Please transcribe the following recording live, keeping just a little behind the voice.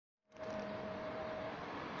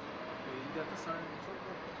that the sun?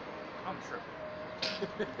 I'm tripping.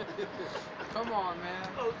 Come on, man.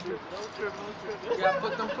 No trip. You gotta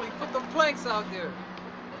put them planks out there.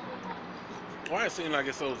 Why it seem like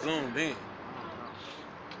it's so zoomed in? You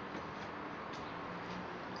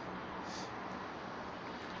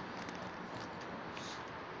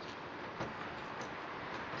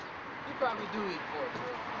probably do eat pork.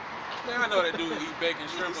 Man, I know that dude eat bacon,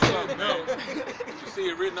 shrimp, or something else. You see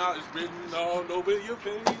it written out, it's written all over your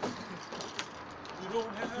face. You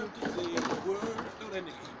don't have to say a word. Do that nigga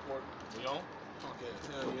eat pork. We on? Okay,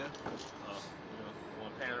 hell yeah. You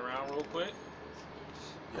want to pan around real quick?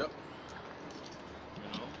 Yep. You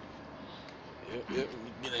know? Yep.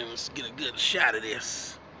 Let's get a good shot of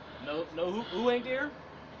this. No, who ain't there?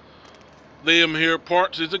 Liam here,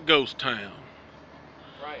 Parks is a ghost town.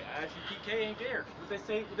 Right, actually PK ain't there. What they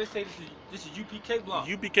say this is UPK block.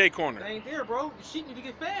 UPK corner. They ain't there, bro. The sheep need to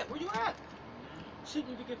get fed. Where you at? Sheep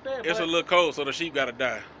need to get fed. It's a little cold, so the sheep gotta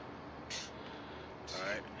die.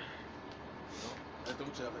 Alright. Let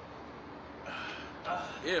them tell it.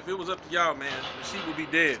 Yeah, if it was up to y'all, man, the sheep would be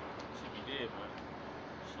dead. Sheep be dead, man.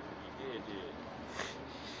 Sheep be dead.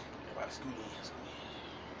 Everybody scoot in.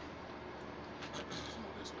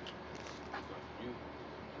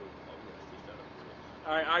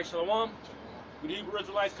 Alright, Shalom. With the Hebrew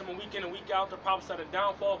Israelites coming week in and week out to prophesy the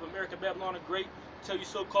downfall of America, Babylon the Great. Tell you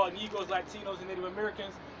so-called Negroes, Latinos, and Native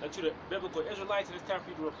Americans that you're the biblical Israelites, and it's time for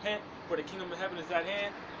you to repent, for the kingdom of heaven is at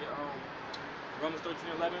hand. Romans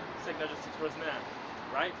 13:11, 2 Ezra 6 verse 9.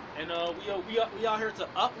 Right? And we out here to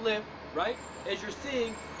uplift, right? As you're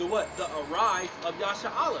seeing the arise of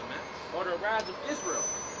Yasha'Allah, man, or the rise of Israel.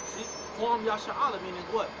 See, Qam Yasha'Allah meaning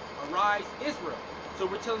what? Arise Israel. So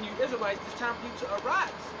we're telling you Israelites, it's time for you to arise.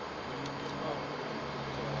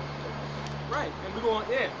 Right, and we're going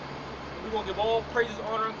to give all praises,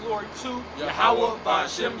 honor, and glory to Yahweh,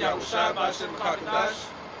 Ba'ashem, Yahushua, Ba'ashem, Kakadash.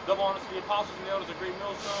 Double honors to the apostles and elders of Great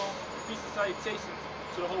Millstone. Peace and salutations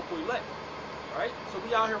to the hopeful elect. Alright, so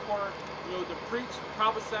we out here for, to preach,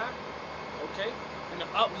 prophesy, okay, and to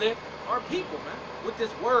uplift our people, man, with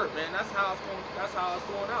this word, man. That's how it's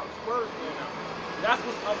going out. This word's going out. That's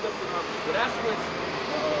what's uplifting our people. That's what's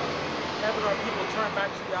having our people turn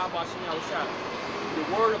back to Yahweh Shem Yahushua, the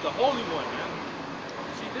word of the Holy One, man.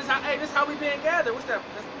 See, this is how we being gathered. What's that?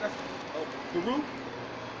 That's Baruch.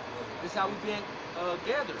 This is how we being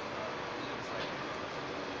gathered.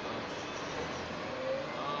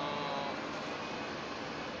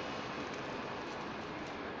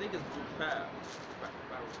 I think it's Baruch 5.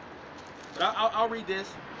 But I'll read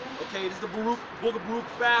this. Okay, this is the Baruch, book of Baruch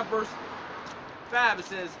 5, verse 5. It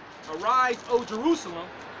says, "Arise, O Jerusalem,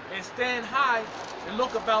 and stand high, and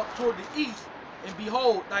look about toward the east, and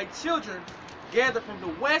behold, thy children gather from the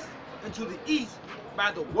west into the east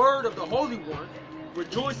by the word of the Holy One,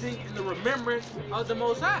 rejoicing in the remembrance of the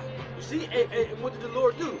Most High." You see, and what did the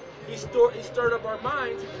Lord do? He stirred up our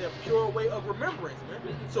minds in a pure way of remembrance, man.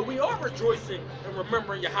 So we are rejoicing and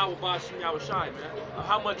remembering Yahweh Ba'ashem Yahushai, man, of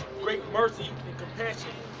how much great mercy and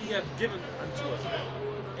compassion He has given unto us, man.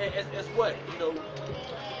 As what? The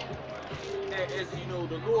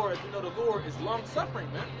Lord is long suffering,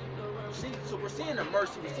 man. See, so we're seeing the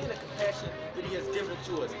mercy, we're seeing the compassion that He has given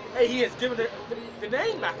to us. Hey, He has given the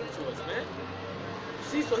name back to us, man.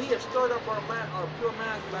 See, so He has stirred up our pure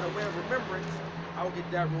minds by the way of remembrance. I'll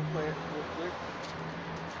get that real quick.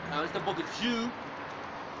 Now it's the book of Jude.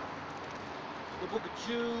 The book of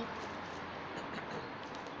Jude.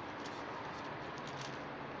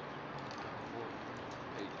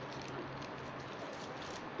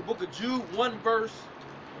 The book of Jude, 1 verse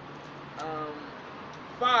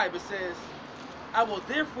 5. It says, "I will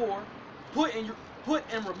therefore put in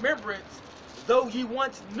remembrance, though ye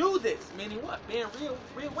once knew this," meaning what? Being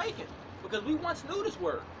reawakened, because we once knew this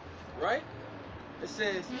word, right? It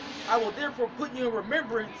says, "I will therefore put you in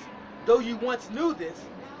remembrance, though you once knew this,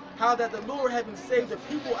 how that the Lord, having saved the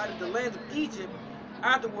people out of the land of Egypt,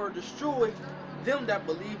 afterward destroyed them that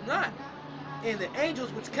believed not, and the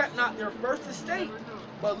angels which kept not their first estate,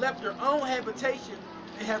 but left their own habitation,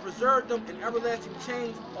 and have reserved them in everlasting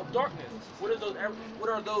chains of darkness." What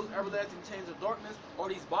are those everlasting chains of darkness? Are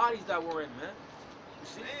these bodies that we're in, man? You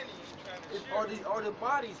see, are the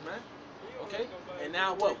bodies, man. Okay, and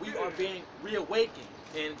now what? We are being reawakened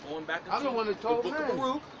and going back into the book of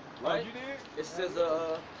Baruch, right? It says,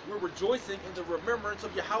 we're rejoicing in the remembrance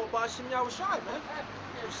of Yahweh Ba'ashem Yahushai, man.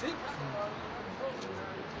 You see?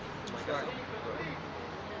 Yeah,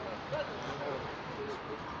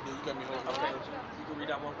 you got me holding. Okay, you can read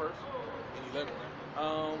that one first. In 11,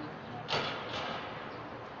 right?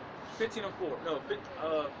 15 and 4. No,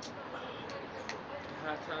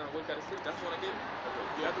 high time to wake out of sleep. That's the one I gave you?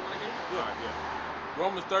 Okay. That's the one I gave you? Yeah.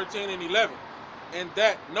 Romans 13 and 11. And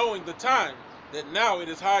that, knowing the time, that now it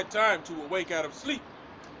is high time to awake out of sleep.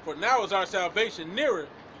 For now is our salvation nearer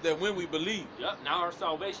than when we believed. Yep, now our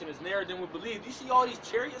salvation is nearer than we believe. You see all these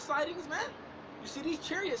chariot sightings, man? You see these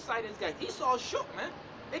chariot sightings, guys? Esau shook, man.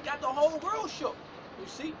 It got the whole world shook. You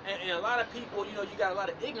see? And a lot of people, you know, you got a lot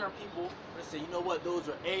of ignorant people that say, you know what, those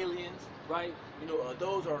are aliens, right? You know,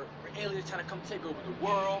 those are aliens trying to come take over the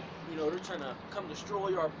world. You know, they're trying to come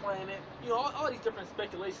destroy our planet. You know, all these different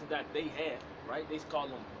speculations that they have, right? They call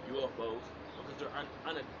them UFOs because they're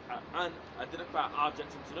unidentified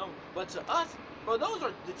objects unto them. But to us, bro, those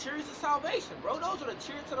are the chariots of salvation, bro. Those are the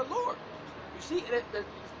chariots of the Lord. You see, the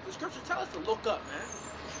scriptures tell us to look up, man.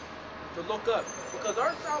 To look up, because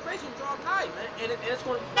our salvation draws nigh, man, and it's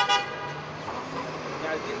going to because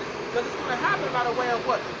it's going to happen by the way of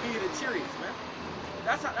what? The beat of the chariots, man.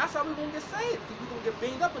 That's how we're going to get saved, because we're going to get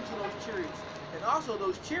beamed up into those chariots, and also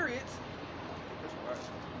those chariots.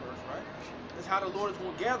 Right? That's how the Lord is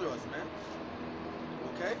going to gather us, man.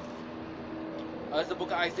 Okay. That's the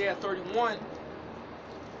book of Isaiah 31.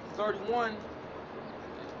 31.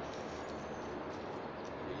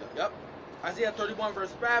 Yep. Isaiah 31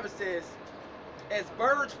 verse 5, it says, as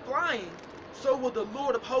birds flying, so will the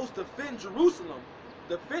Lord of hosts defend Jerusalem.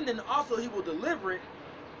 Defending also he will deliver it,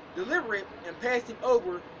 and pass him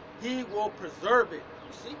over, he will preserve it.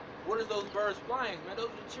 You see? What is those birds flying, man? Those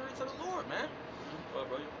are the chariots of the Lord, man. What,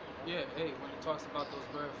 brother? Yeah, hey, when it talks about those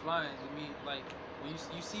birds flying, you mean like when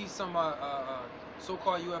you see some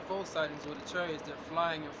so-called UFO sightings where the chariots, they're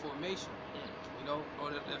flying in formation, you know, or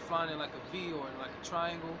they're flying in like a V or in like a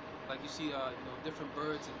triangle. Like you see, you know, different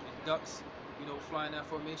birds and ducks, you know, flying that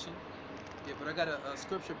formation. Yeah, but I got a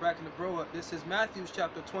scripture backing the bro up. This is Matthew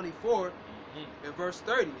chapter 24, and verse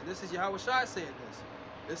 30. And this is Yahweh Shai saying this.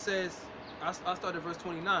 It says, I start at verse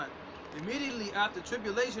 29. Immediately after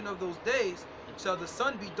tribulation of those days shall the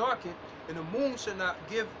sun be darkened, and the moon shall not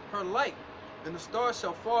give her light, and the stars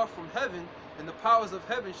shall fall from heaven, and the powers of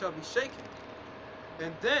heaven shall be shaken.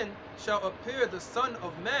 And then shall appear the Son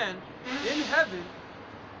of Man in heaven,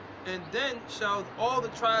 and then shall all the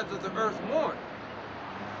tribes of the earth mourn.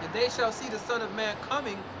 And they shall see the Son of Man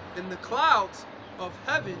coming in the clouds of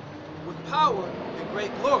heaven with power and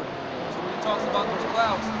great glory. So when he talks about those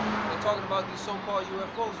clouds, they're talking about these so-called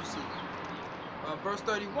UFOs you see. Verse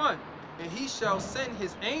 31, and he shall send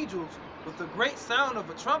his angels with a great sound of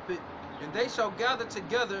a trumpet, and they shall gather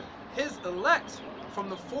together his elect from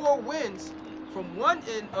the four winds, from one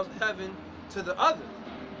end of heaven to the other.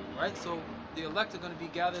 Right? So the elect are going to be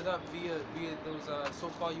gathered up via those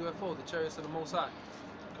so-called UFOs, the chariots of the Most High.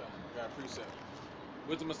 Okay, got a precept.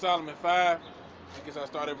 Wisdom of Solomon 5, I guess I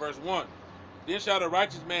start at verse 1. Then shall the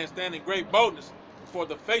righteous man stand in great boldness before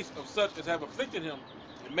the face of such as have afflicted him,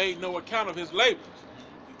 and made no account of his labors,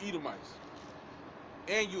 you Edomites.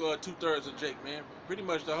 And you are 2/3 of Jake, man. Pretty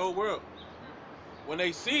much the whole world. When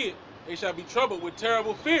they see it, they shall be troubled with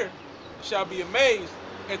terrible fear, and shall be amazed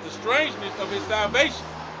at the strangeness of his salvation,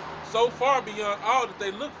 so far beyond all that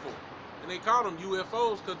they look for. And they call them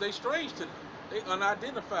UFOs because they strange to them. They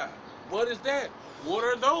unidentified. What is that? What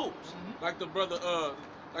are those? Like the brother,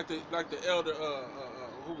 like the elder,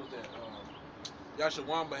 who was that?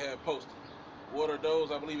 Yashawamba had posted. What are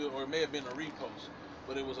those? I believe it, or it may have been a repost,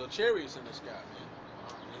 but it was a chariots in the sky, man.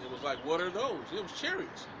 And it was like, what are those? It was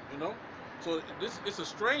chariots, you know. So it's a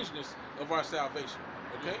strangeness of our salvation,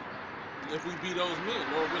 okay? If we be those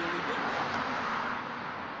men, Lord willing, we do.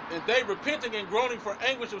 And they repenting and groaning for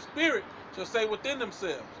anguish of spirit shall say within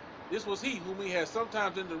themselves, this was he whom we had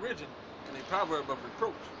sometimes in derision, and a proverb of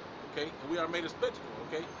reproach, okay? And we are made a spectacle,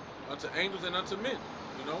 okay? Unto angels and unto men,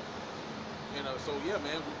 you know? And so, yeah,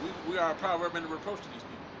 man, we are a proverb and a reproach to these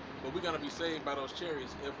people. But we're going to be saved by those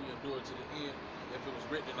chariots if we endure to the end, if it was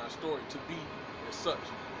written in our story to be as such.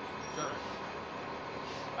 Sure.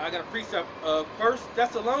 I got a precept of 1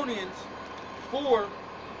 Thessalonians 4,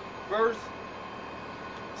 verse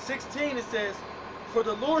 16. It says, for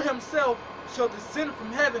the Lord himself shall descend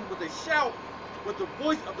from heaven with a shout, with the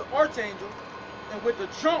voice of the archangel, and with the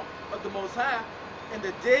trump of the Most High, and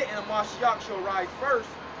the dead and the Mashiach shall rise first.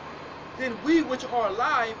 Then we which are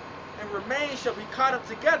alive and remain shall be caught up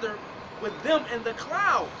together with them in the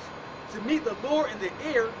clouds to meet the Lord in the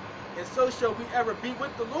air, and so shall we ever be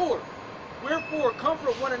with the Lord. Wherefore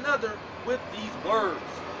comfort one another with these words.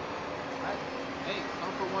 Right? Hey,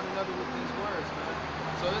 comfort one another with these words, man.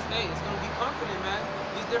 So it's going to be comforting, man.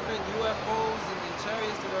 These different UFOs and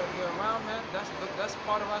chariots that are around, man, that's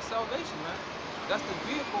part of our salvation, man. That's the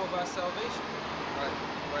vehicle of our salvation.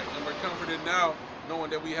 Right. And we're comforted now, knowing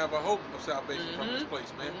that we have a hope of salvation from this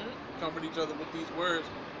place, man. Comfort each other with these words.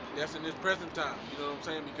 That's in this present time. You know what I'm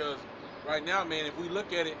saying? Because right now, man, if we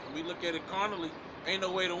look at it and we look at it carnally, ain't no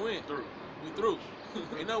way to win. We through.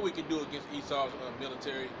 Ain't no we can do against Esau's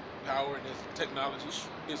military power and his technology,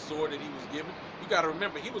 his sword that he was given. You got to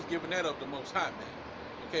remember, he was given that of the Most High, man.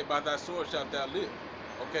 Okay, by thy sword shalt thou live.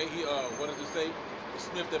 Okay, he what does it say? The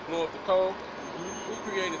smith that bloweth the coal. Who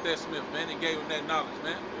created that smith, man, and gave him that knowledge,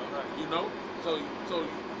 man? You know, so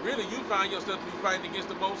really, you find yourself to be fighting against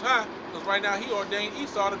the Most High, because right now he ordained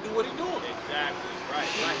Esau to do what he's doing. Exactly. Right.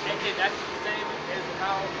 And that's the same as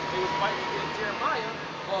how they was fighting against Jeremiah.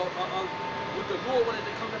 With the Lord wanted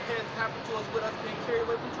to come to pass happen to us with us being carried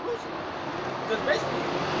away from Jerusalem. Because basically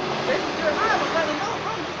Jeremiah was letting them know,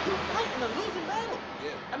 bro, you're fighting a losing battle.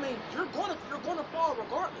 Yeah. I mean, you're gonna fall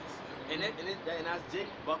regardless. And that's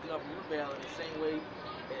Jake bucking up and rebelling the same way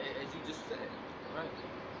as you just said. Right.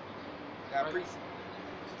 God preach.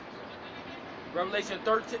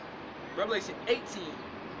 Revelation 18,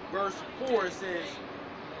 verse 4 says,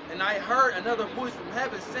 and I heard another voice from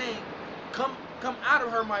heaven saying, Come out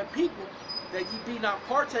of her, my people, that ye be not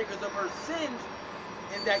partakers of her sins,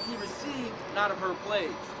 and that ye receive not of her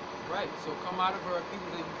plagues. Right. So come out of her, people,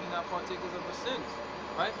 that you be not partakers of her sins.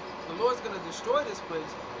 Right. The Lord's gonna destroy this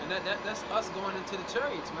place, and that's us going into the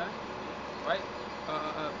chariots, man. Right.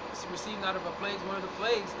 Receive not of her plagues. One of the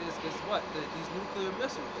plagues is what? These nuclear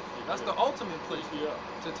missiles. That's the ultimate place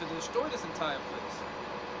to destroy this entire place.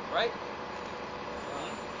 Right.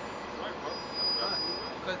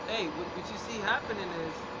 Because hey, what you see happening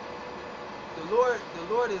is the Lord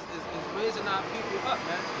is raising our people up,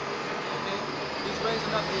 man. Okay, He's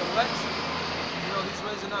raising up the elect. You know, He's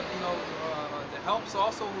raising up, the helps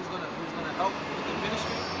also who's gonna help with the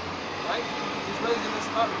ministry, right? He's raising us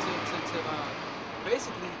up to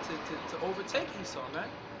basically to overtake Esau, man.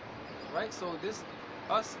 Right? So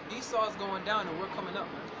Esau's going down and we're coming up,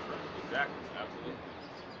 man. Exactly, absolutely.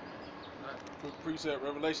 Quick precept,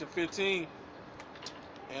 Revelation 15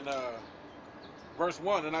 and verse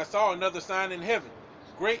 1. And I saw another sign in heaven,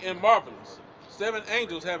 great and marvelous, 7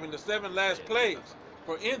 angels having the 7 last plagues,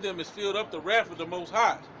 for in them is filled up the wrath of the Most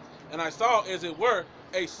High. And I saw, as it were,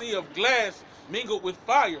 a sea of glass mingled with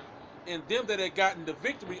fire, and them that had gotten the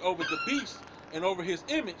victory over the beast, and over his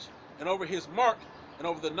image, and over his mark, and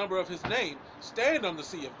over the number of his name, stand on the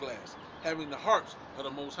sea of glass, having the harps of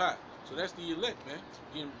the Most High. So that's the elect, man,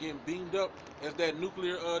 getting beamed up as that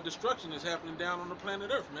nuclear destruction is happening down on the planet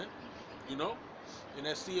Earth, man. You know, in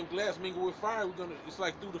that sea of glass mingled with fire, it's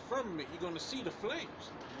like through the firmament, you're gonna see the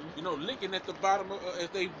flames, you know, licking at the bottom as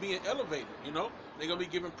they being elevated. You know, they're gonna be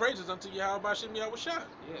giving praises unto Yahweh Bashim Yahweh Shai.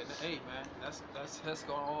 Yeah, hey man, that's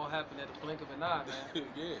gonna all happen at the blink of an eye, man.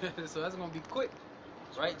 Yeah. So that's gonna be quick,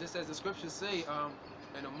 right? Just as the scriptures say,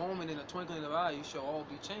 in a moment, in a twinkling of an eye, you shall all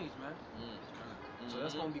be changed, man. So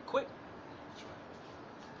that's gonna be quick.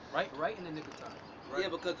 Right in the nick of time. Right. Yeah,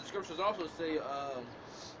 because the scriptures also say,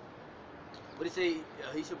 what they say,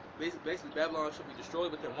 he should basically Babylon should be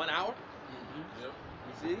destroyed within 1 hour. Yep.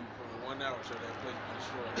 You see? From 1 hour shall that place be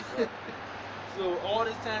destroyed. So all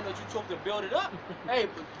this time that you took to build it up, hey,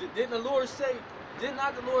 but didn't the Lord say? Did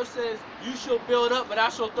not the Lord says, you shall build up, but I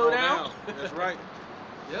shall throw down? That's right.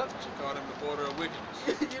 Yep. She called him the border of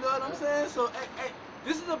wickedness. You know what I'm saying? So, hey,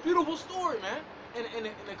 this is a beautiful story, man. And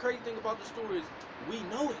the crazy thing about the story is we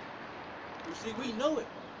know it. You see, we know it.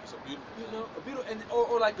 It's a beautiful, you know, a beautiful, and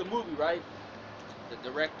or like the movie, right? The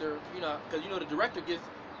director, you know, because the director gives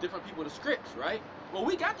different people the scripts, right? Well,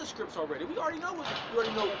 we got the scripts already. We already know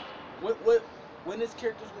what when this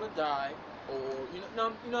character's gonna die, or you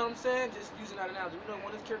know what I'm saying? Just using that analogy, we know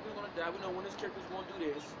when this character's gonna die. We know when this character's gonna do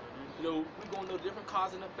this. You know, we gonna know different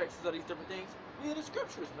causes and effects of these different things. We have the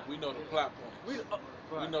scriptures, man. We know the plot points.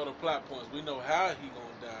 We know the plot points. We know how he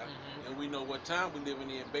gonna die, and we know what time we living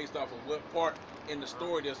in based off of what part in the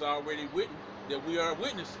story that's already written that we are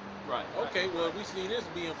witnessing. Right. Okay. Well, we see this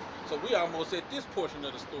being. So we almost at this portion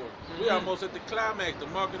of the story. We almost at the climax, the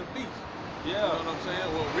mark of the beast. Yeah. You know what I'm saying?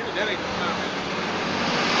 Well, really, that ain't the climax.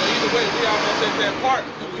 So either way, we almost at that part,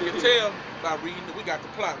 and we can tell by reading that we got the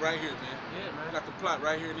plot right here, man. Yeah, man. We got the plot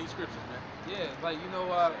right here in these scriptures, man. Yeah, like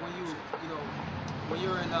when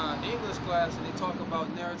you're in English class and they talk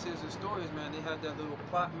about narratives and stories, man, they have that little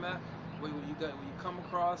plot map where you come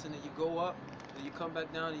across and then you go up, and you come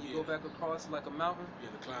back down and you go back across like a mountain. Yeah,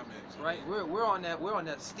 the climax. Right, we're on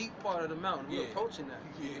that steep part of the mountain. We're approaching that.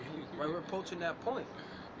 Yeah. Right, we're approaching that point.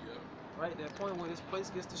 Yeah. Right, that point where this place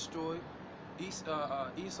gets destroyed,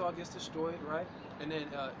 Esau gets destroyed, right, and then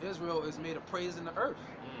Israel is made a praise in the earth.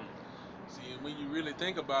 See, and when you really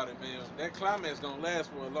think about it, man, that climax gonna last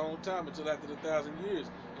for a long time until after the 1,000 years,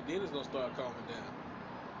 and then it's gonna start calming down.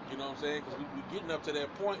 You know what I'm saying? Because we getting up to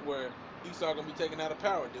that point where Esau gonna be taken out of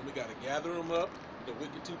power. Then we gotta gather them up. The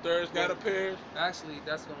wicked 2/3 gotta perish. Actually,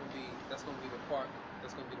 that's gonna be the part.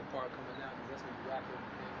 That's gonna be the part coming out. Because that's gonna be wrapping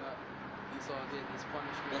everything up. Esau getting his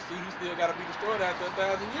punishment. But see, he still gotta be destroyed after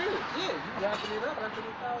 1,000 years. Yeah, you wrapping it up after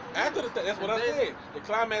the 1,000 years. After that's what I said. The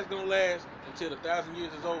climax gonna last until the 1,000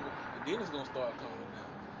 years is over, and then it's gonna start coming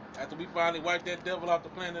down. After we finally wipe that devil off the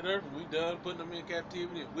planet Earth, and we done putting them in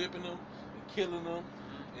captivity and whipping them and killing them,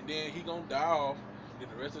 and then he gonna die off. Then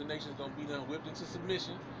the rest of the nation's gonna be done whipped into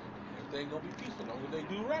submission. And everything gonna be peaceful as long as they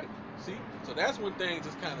do right. See? So that's when things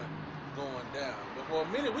is kind of going down. But for a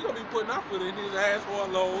minute, we're gonna be putting our foot in his ass for a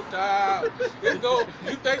long time.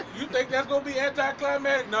 You think that's gonna be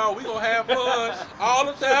anticlimactic? No, we gonna have fun all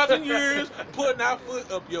 1,000 years putting our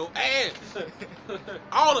foot up your ass.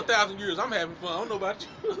 All 1,000 years, I'm having fun. I don't know about you.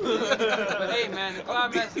 But hey, man, the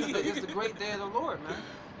climax is the great day of the Lord, man.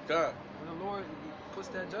 God. When the Lord puts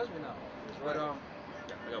that judgment out. Right. But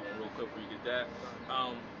I got one real quick before you get that.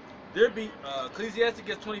 There be Ecclesiastes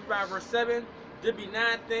 25 verse 7. There be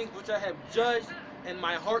 9 things which I have judged in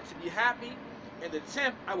my heart to be happy, and the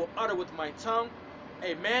 10th I will utter with my tongue.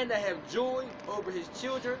 A man that have joy over his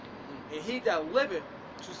children, and he that liveth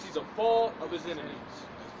to see the fall of his enemies.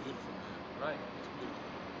 That's beautiful, man. right, That's beautiful.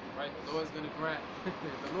 right. The Lord's gonna grant.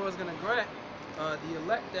 The Lord's gonna grant the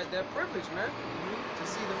elect that privilege, man, to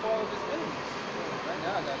see the fall of his enemies. Right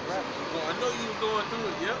now, I got graphic. Well, I know you was going through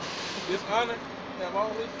it. Yep. This honor have all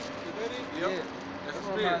this. Is that it? Yep. Yeah. That's the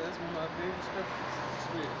one of spirit. that's one of my favorite scriptures.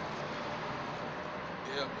 Spirit.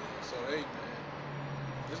 Yeah, man. So, hey, man,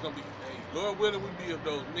 it's gonna be. Hey, Lord willing, we be of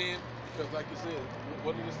those men, because, like you said,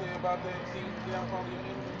 what did it say about that? Seeing the downfall of your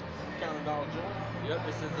enemies, count it all joy. Yep.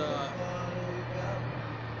 It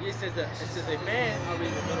says it says a man. I'll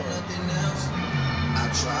read the middle. I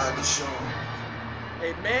tried to show him.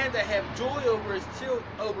 A man that have joy over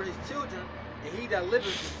his children, and he that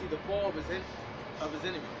liveth to see the fall of his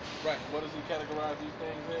enemy. Right. What does he categorize these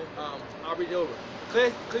things as? I'll read it over.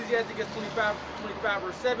 Ecclesiastes 25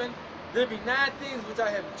 verse 7. There be 9 things which I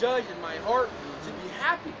have judged in my heart to be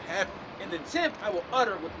happy. Happy. And the 10th I will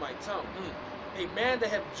utter with my tongue. A man that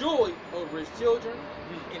have joy over his children,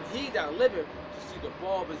 and he that liveth to see the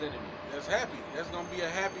fall of his enemy. That's happy. That's gonna be a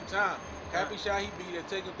happy time. Happy shall he be that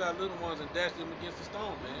taketh thy little ones and dash them against the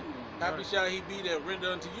stone, man. Happy shall he be that render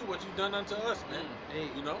unto you what you've done unto us, man. Hey,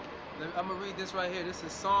 You know? I'm gonna read this right here. This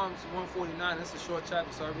is Psalms 149. This is a short chapter,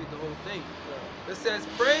 so I read the whole thing. It says,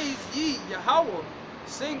 "Praise ye Yahweh,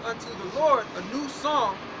 sing unto the Lord a new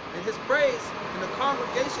song, and his praise in the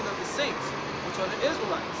congregation of the saints, which are the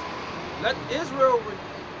Israelites. Let Israel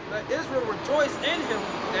rejoice in him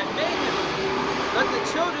that made him. Let the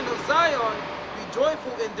children of Zion be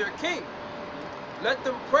joyful in their king. Let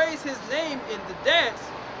them praise his name in the dance.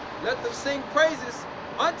 Let them sing praises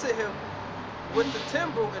unto him with the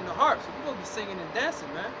timbrel and the harp." So we're gonna be singing and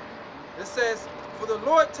dancing, man. It says, "For the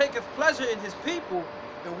Lord taketh pleasure in his people,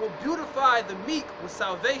 and will beautify the meek with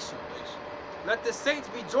salvation. Let the saints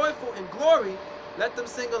be joyful in glory. Let them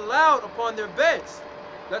sing aloud upon their beds.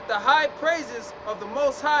 Let the high praises of the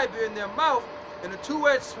Most High be in their mouth, and a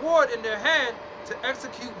two-edged sword in their hand, to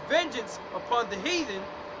execute vengeance upon the heathen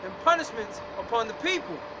and punishments upon the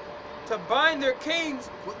people, to bind their kings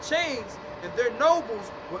with chains and their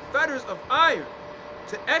nobles with fetters of iron,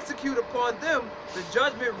 to execute upon them the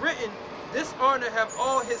judgment written. This honor have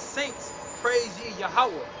all his saints. Praise ye Yahweh."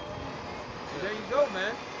 So there you go,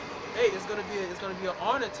 man. Hey, it's gonna be an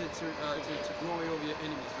honor to glory over your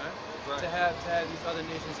enemies, man. Right. To have these other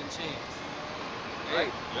nations in chains. Hey,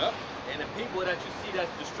 yep. And the people that you see that's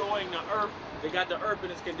destroying the earth, they got the earth in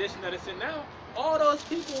its condition that it's in now. All those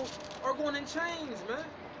people are going in chains, man.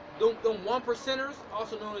 Them 1%ers,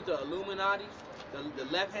 also known as the Illuminatis, the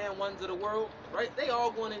left-hand ones of the world, right? They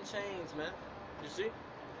all going in chains, man. You see?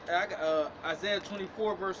 I got Isaiah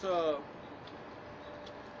 24 verse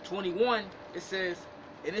 21. It says,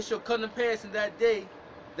 "And it shall come to pass in that day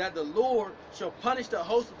that the Lord shall punish the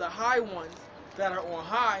host of the high ones that are on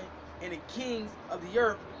high, and the kings of the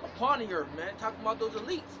earth upon the earth," man. Talking about those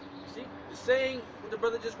elites. See? The saying what the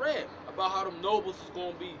brother just read about how them nobles is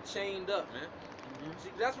going to be chained up, man.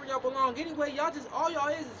 See, that's where y'all belong. Anyway, y'all just, all y'all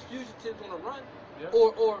is fugitives on the run. Yeah.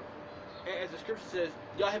 Or, as the scripture says,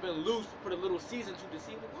 y'all have been loose for the little season to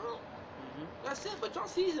deceive the world. That's it. But y'all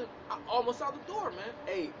season almost out the door, man.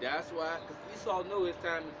 Hey, that's why, because Esau knew his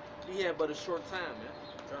time, he had but a short time, man.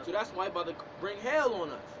 So that's why he about to bring hell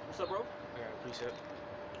on us. What's up, bro? I got a precept.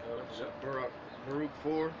 Baruch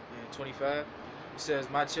 4:25. It says,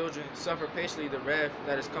 "My children, suffer patiently the wrath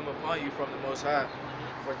that is come upon you from the Most High.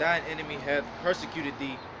 For thine enemy hath persecuted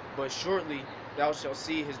thee, but shortly thou shalt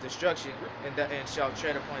see his destruction, and shalt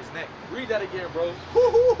tread upon his neck. Read that again, bro.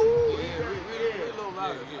 Yeah, read a little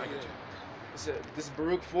louder. Yeah. It says, this is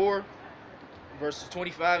Baruch 4, verse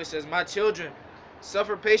 25. It says, my children,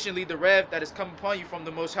 suffer patiently the wrath that is come upon you from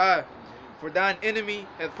the Most High, for thine enemy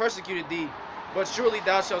hath persecuted thee, but surely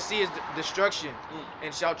thou shalt see his destruction,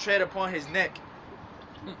 and shalt tread upon his neck.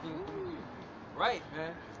 Right,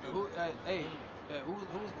 man.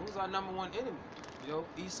 Who's our number one enemy? You know,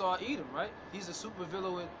 Esau, Edom, right? He's the super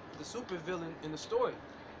villain in the story,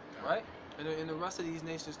 right? And the rest of these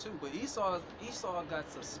nations too. But Esau got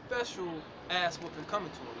a special ass whooping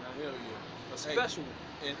coming to him, man. Hell yeah. A special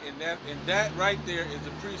one. And that right there is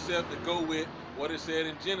the precept to go with what it said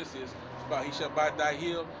in Genesis about he shall bite thy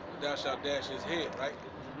heel, and thou shalt dash his head, right?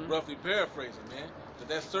 Roughly paraphrasing, man.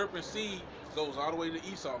 That serpent seed goes all the way to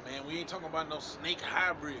Esau, man. We ain't talking about no snake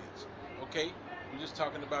hybrids, okay? We're just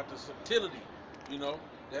talking about the subtlety, you know,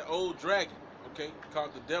 that old dragon, okay,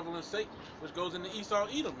 called the devil and Satan, which goes into Esau,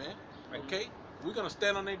 Edom, man. Okay, we're gonna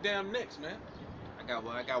stand on their damn necks, man. I got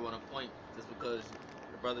one point, just because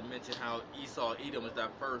the brother mentioned how Esau, Edom is the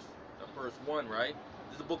first one, right?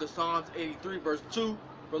 This is the book of Psalms 83, verse 2.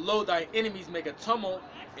 For lo, thy enemies make a tumult,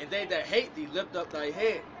 and they that hate thee lift up thy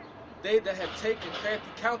head. They that have taken crafty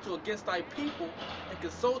counsel against thy people, and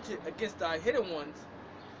consulted against thy hidden ones,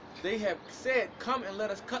 they have said, come and let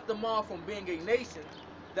us cut them off from being a nation,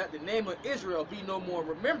 that the name of Israel be no more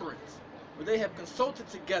remembrance. For they have consulted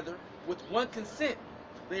together with one consent.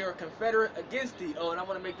 They are confederate against thee. Oh, and I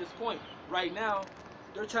want to make this point. Right now,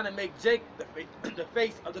 they're trying to make Jake the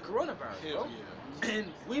face of the coronavirus, Hell bro. yeah.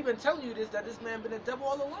 And we've been telling you that this man been a devil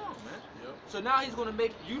all along, man. Yep. So now he's going to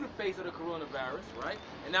make you the face of the coronavirus, right?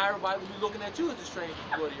 And now everybody will be looking at you as the strange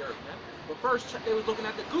people of the earth, man. But first, they was looking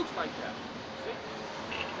at the gooks like that. See?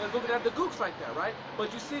 They was looking at the gooks like that, right?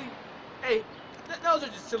 But you see, hey, those are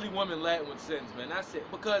just silly women laden with sins, man. That's it.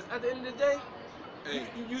 Because at the end of the day, Hey.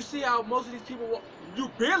 you see how most of these people,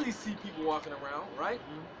 you barely see people walking around, right?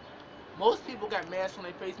 Most people got masks on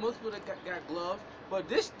their face. Most people that got gloves. But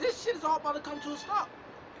this shit is all about to come to a stop.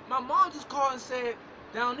 My mom just called and said,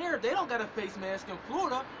 down there, they don't got a face mask in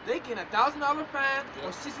Florida. They get a $1,000 fine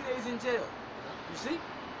or 60 days in jail. You see?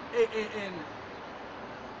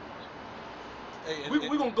 And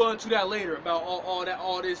we're going to go into that later about all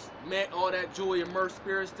that joy and mirth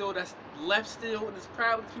spirit still that's left still in this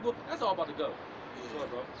crowd of people. That's all about to go.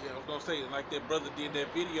 Yeah, I was gonna say, like that brother did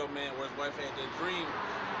that video, man, where his wife had that dream,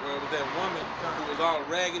 where it was that woman who was all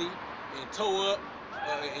raggedy and toe up,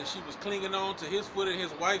 and she was clinging on to his foot and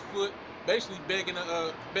his wife's foot, basically begging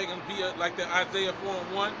via like the Isaiah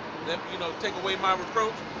 4:1, that take away my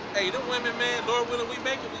reproach. Hey, them women, man, Lord willing, we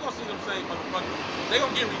make it. We gonna see them same motherfuckers. They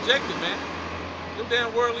gonna get rejected, man. Them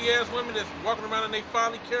damn worldly ass women that's walking around in they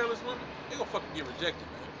folly, careless women, they gonna fucking get rejected,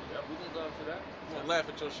 man. Yep, we're gonna go into that. You gonna laugh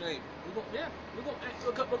at your shame.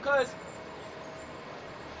 Because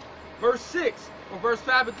verse 6 or verse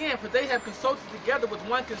 5 again, for they have consulted together with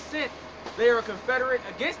one consent, they are confederate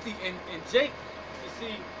against thee. And Jake, you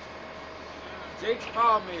see, Jake's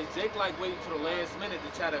problem is Jake like waiting to the last minute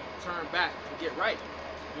to try to turn back and get right.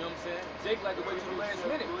 You know what I'm saying? Jake like to wait to the last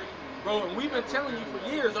minute. Bro, and we've been telling you for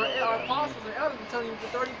years, our apostles and elders been telling you for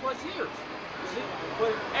 30 plus years. You see?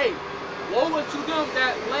 But hey, woe unto them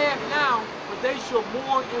that laugh now, for they shall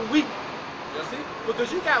mourn and weep. You see?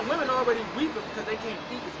 Because you got women already weeping because they can't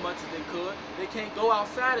eat as much as they could. They can't go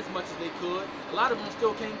outside as much as they could. A lot of them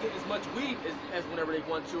still can't get as much weed as whenever they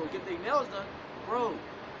want to or get their nails done. Bro,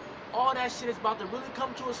 all that shit is about to really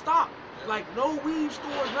come to a stop. Like no weed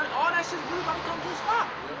stores, all that shit's really about to come to a stop.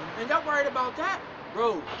 And y'all worried about that?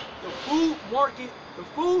 Bro, the food market, the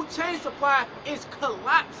food chain supply is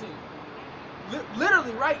collapsing.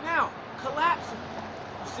 Literally right now, collapsing.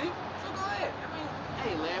 You see? So go ahead. I mean,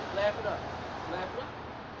 hey, laugh it up. Laugh it up.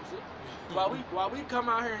 You see? While we come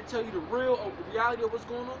out here and tell you the reality of what's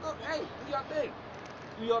going on, go, hey, do your thing.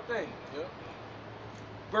 Do your thing. Yep.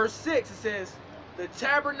 Verse 6, it says, the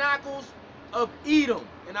tabernacles of Edom.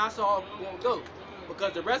 And that's all won't go.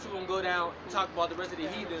 Because the rest of them go down and talk about the rest of the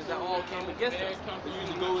heathens that all came against us. They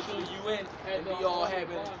usually go into the UN and be all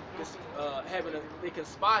they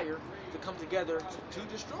conspire to come together to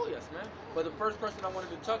destroy us, man. But the first person I wanted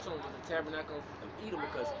to touch on was the tabernacle of Edom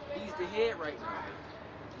because he's the head right now.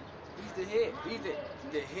 He's the head. He's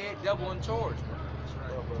the head devil in charge, man. That's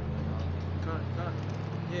right.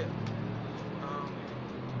 Yeah.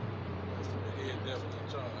 The head devil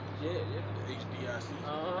in charge. Yeah. The HDIC.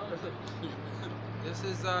 This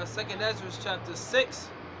is 2nd Ezra chapter 6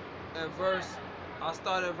 and I'll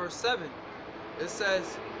start at verse 7. It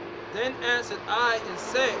says, then answered I and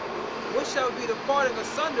said, what shall be the parting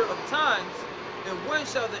asunder of times, and when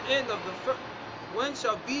shall the end of the when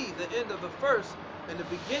shall be the end of the first, and the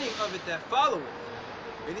beginning of it that followeth?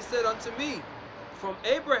 And he said unto me, from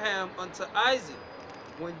Abraham unto Isaac,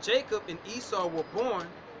 when Jacob and Esau were born,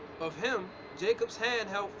 of him Jacob's hand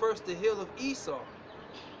held first the heel of Esau.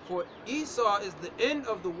 For Esau is the end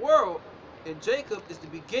of the world, and Jacob is the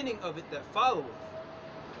beginning of it that followeth.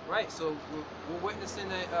 Right, so we're witnessing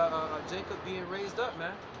that Jacob being raised up,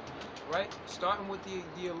 man. Right, starting with the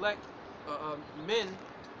elect men,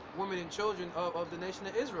 women, and children of the nation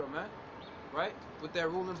of Israel, man. Right, with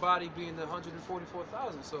that ruling body being the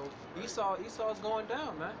 144,000. So Esau's going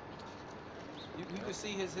down, man. You can see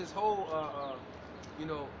his whole you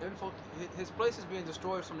know, his place is being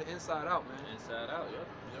destroyed from the inside out, man. Inside out, yep.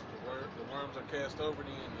 Yep, the worms are cast over thee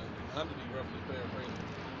and under thee, roughly paraphrasing.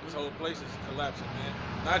 This whole place is collapsing, man.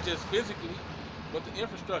 Not just physically, but the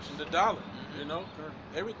infrastructure, the dollar, you know,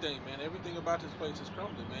 everything, man. Everything about this place is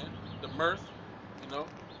crumbling, man. The mirth, you know.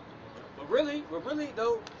 But really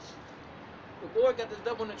though, the Lord got this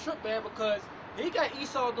double in the trip, man, because he got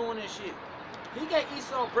Esau doing this shit. He got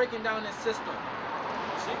Esau breaking down this system.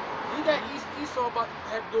 See? He got Esau about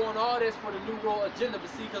doing all this for the New World agenda. But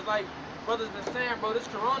see, because like brothers been saying, bro, this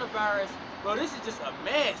coronavirus, bro, this is just a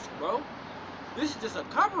mask, bro. This is just a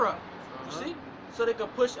cover-up, you see? So they can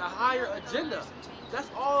push a higher agenda. That's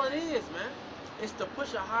all it is, man. It's to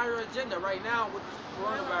push a higher agenda. Right now, with this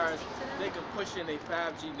coronavirus, they can push in a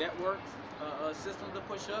 5G networks system to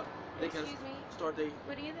push up. They can start they.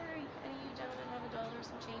 Would either any of you gentlemen have a dollar or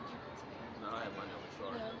some change you could spare? No, I have money on the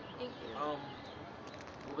short. No, thank you.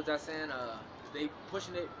 What was I saying? They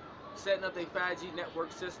pushing it, setting up their 5G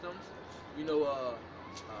network systems. You know,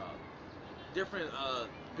 different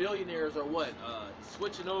billionaires or what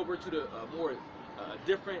switching over to the more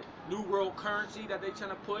different new world currency that they trying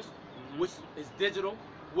to push, which is digital,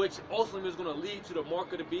 which ultimately is going to lead to the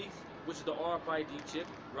mark of the beast, which is the RFID chip,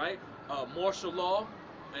 right? Martial law,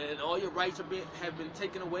 and all your rights have been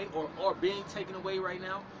taken away or are being taken away right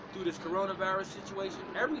now through this coronavirus situation.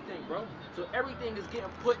 Everything, bro. So everything is getting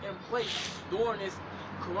put in place during this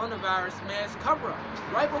coronavirus mass cover-up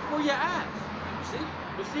right before your eyes. You see?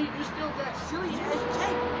 But see, you still got silly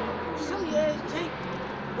ass Jake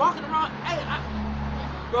walking around. Hey,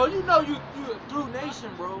 bro, you know you a through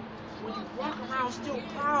nation, bro. When you walk around still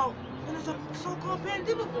proud, and there's a so-called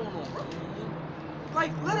pandemic going on, bro.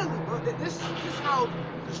 Like literally, bro. This is how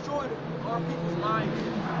destroyed our people's mind.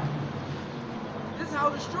 This is how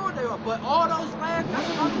destroyed they are. But all those flags, that's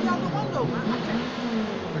about to be out the window, man.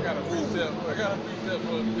 I got a precept for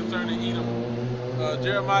concerning Edom.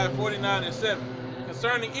 Jeremiah 49:7.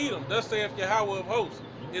 Concerning Edom, thus saith Yahweh of hosts,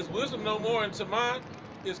 is wisdom no more in Teman?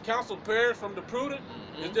 Is counsel perished from the prudent?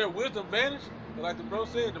 Is their wisdom vanished? But like the bro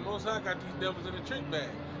said, the Most High got these devils in a trick bag.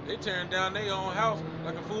 They tearing down their own house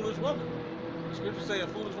like a foolish woman. The scriptures say a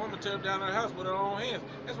foolish woman tears down her house with her own hands.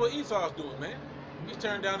 That's what Esau's doing, man. He's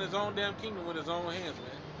tearing down his own damn kingdom with his own hands,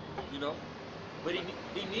 man. You know? But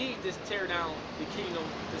he needs this tear down the kingdom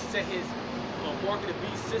to set his mark of the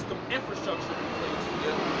beast system infrastructure in place.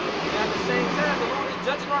 Yeah. And at the same time, the Lord is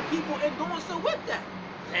judging our people and doing so with that.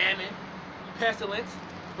 Famine, pestilence,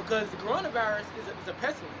 because the coronavirus is a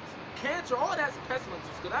pestilence. Cancer, all that's pestilences,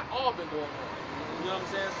 because that all been going on. You know what I'm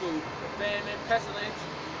saying? So the famine, pestilence,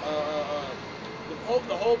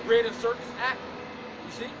 the whole bread and circus act.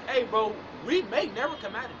 You see? Hey, bro, we may never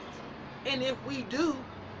come out of this. And if we do,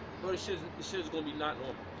 bro, this shit is going to be not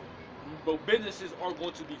normal. Bro, businesses are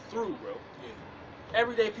going to be through, bro. Yeah.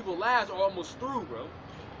 Everyday people's lives are almost through, bro.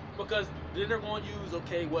 Because then they're going to use,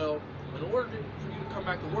 okay, well, in order for you to come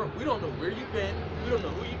back to work, we don't know where you've been, we don't know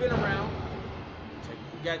who you've been around. You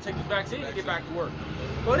got to take this vaccine to get back to work.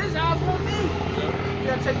 But this is how it's going to be. You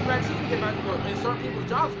got to take the vaccine to get back to work. And certain people's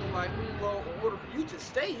jobs are like, well, in order for you to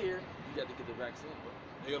stay here, you got to get the vaccine, bro.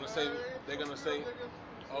 They're gonna say,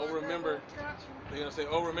 oh remember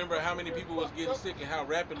how many people was getting sick and how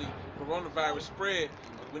rapidly coronavirus spread.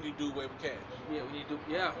 We need to do away with cash. Yeah, we need to do.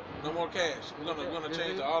 Yeah. No more cash. We're gonna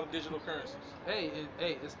change to all the digital currencies. Hey,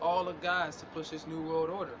 it's all the guys to push this new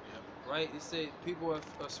world order. Right? It said people are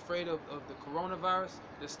afraid of the coronavirus.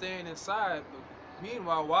 They're staying inside. But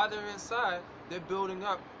meanwhile, while they're inside, they're building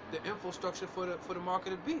up the infrastructure for the mark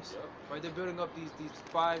of the beast. Yep. Right? They're building up these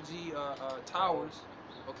 5G towers.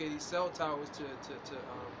 Okay, these cell towers to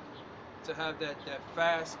have that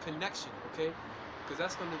fast connection. Okay, because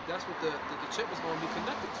that's what the chip is going to be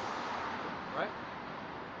connected to. Right?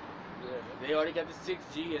 Yeah. They already got the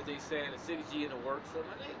 6G, as they say, the 6G in the works. So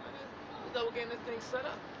man, they double getting this thing set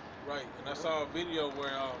up. Right, and I saw a video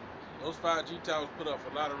where those 5G towers put off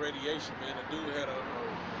a lot of radiation, man. The dude had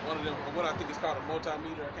one of them, what I think is called a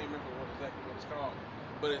multimeter. I can't remember exactly what it's called,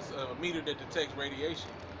 but it's a meter that detects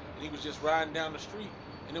radiation. and he was just riding down the street,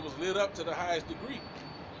 and it was lit up to the highest degree,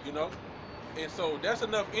 you know. And so that's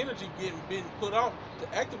enough energy being put off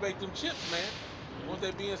to activate them chips, man. Once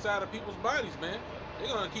they be inside of people's bodies, man,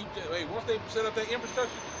 they're gonna keep. Hey, once they set up that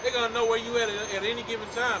infrastructure, they're gonna know where you at any given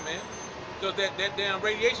time, man. Because that damn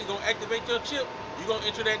radiation gonna activate your chip. You gonna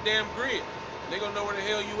enter that damn grid. They're gonna know where the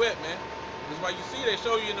hell you at, man. That's why you see they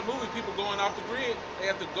show you in the movie people going off the grid. They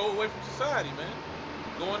have to go away from society, man.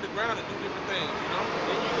 Go underground and do different things, you know.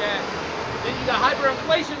 Then you got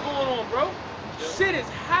hyperinflation going on, bro. Yeah. Shit is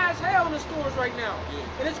high as hell in the stores right now,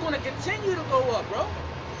 and it's gonna continue to go up, bro.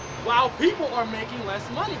 While people are making less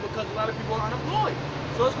money because a lot of people are unemployed,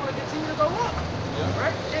 so it's gonna continue to go up,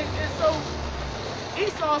 right? And so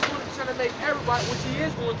Esau's going to try to make everybody, which he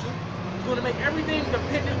is going to, he's going to make everything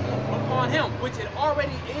dependent upon him, which it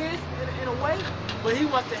already is in a way, but he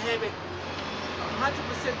wants to have it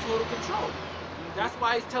 100% total control. That's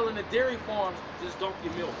why he's telling the dairy farms, just dump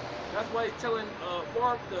your milk. That's why he's telling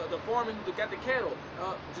the farming that got the cattle,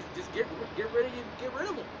 just get rid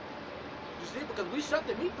of them. You see, because we shut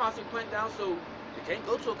the meat processing plant down, so it can't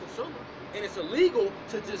go to a consumer, and it's illegal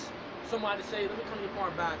to just somebody say, let me come to your farm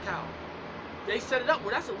and buy a cow. They set it up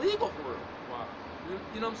where that's illegal for real. Wow.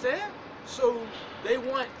 You know what I'm saying? So they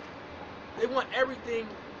want everything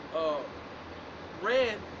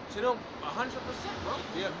ran to them 100%, bro.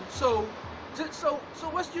 Yeah. So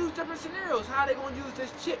let's use different scenarios. How they gonna use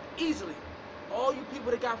this chip easily? All you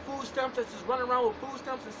people that got food stamps that's just running around with food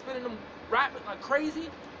stamps and spending them rapid like crazy,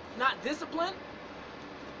 not disciplined,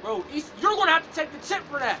 bro. You're gonna have to take the chip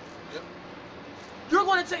for that. Yep. You're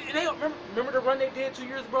gonna take. And they remember the run they did 2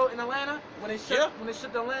 years ago in Atlanta when they shut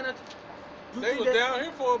the Atlanta. They was down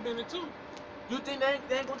here for a minute too. You think they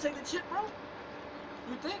ain't gonna take the chip, bro?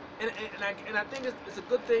 You think? And I think it's a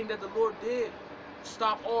good thing that the Lord did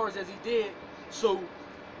stop ours as He did, so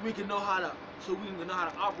we can know how to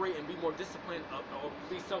operate and be more disciplined or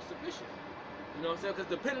be self-sufficient. You know what I'm saying? Because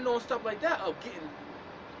depending on stuff like that of getting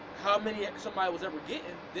how many somebody was ever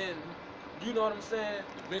getting, then you know what I'm saying?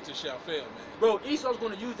 The venture shall fail, man. Bro, Esau's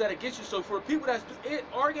gonna use that against you. So for people that's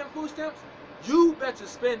are getting food stamps, you better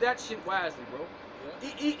spend that shit wisely, bro.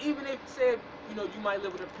 Yeah. Even if say you know you might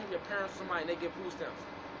live with your parents or somebody and they get food stamps.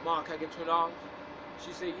 Mom, can I get $20?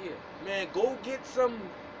 She say yeah. Man, go get some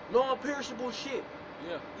non-perishable shit.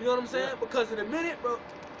 Yeah. You know what I'm saying? Yeah. Because in a minute, bro.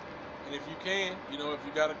 And if you can, you know, if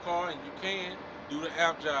you got a car and you can, do the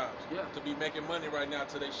app jobs. Yeah. To be making money right now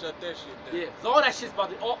till they shut that shit down. Yeah. So all that shit's about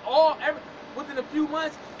to within a few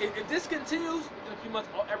months. If this continues, within a few months,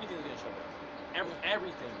 everything's gonna shut down.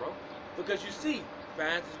 Everything, bro. Because you see,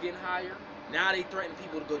 fines is getting higher. Now they threaten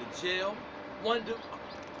people to go to jail. One dude.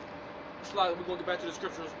 It's like we're gonna get back to the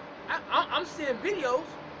scriptures. I'm seeing videos.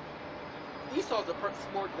 Esau's the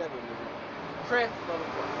smart devil, crafty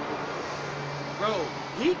motherfucker. Bro,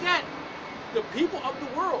 he got the people of the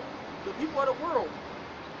world,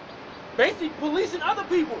 basically policing other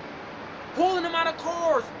people, pulling them out of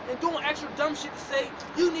cars and doing extra dumb shit to say,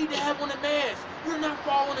 you need to have on a mask. You're not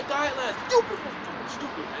following the guidelines. Stupid,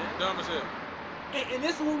 man. Dumb as hell. And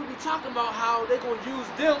this is what we be talking about, how they're gonna use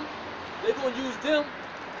them. They're gonna use them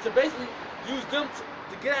to basically use them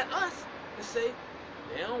to get at us and say,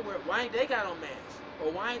 they don't wear, why ain't they got on masks?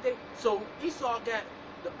 Or why ain't they? So Esau got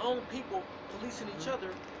the own people policing each other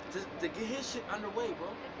to get his shit underway, bro.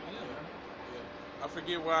 Yeah. I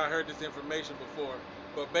forget where I heard this information before,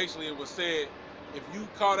 but basically it was said, if you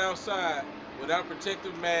caught outside without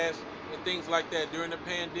protective masks and things like that during the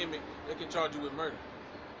pandemic, they can charge you with murder.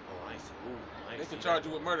 Oh, I see. Ooh, They can charge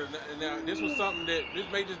you with murder. Now, this was something that, this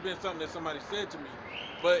may just been something that somebody said to me,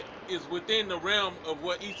 but it's within the realm of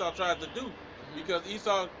what Esau tries to do, because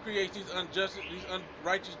Esau creates these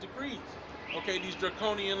unrighteous decrees, okay, these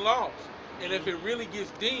draconian laws. And if it really gets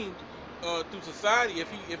deemed through society, if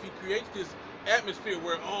he creates this atmosphere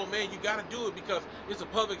where, oh man, you got to do it because it's a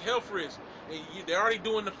public health risk, and they're already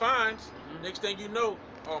doing the fines. Next thing you know,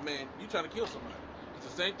 oh man, you trying to kill somebody. It's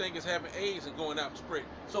the same thing as having AIDS and going out and spreading.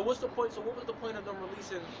 So what's the point? So what was the point of them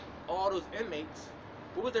releasing all those inmates?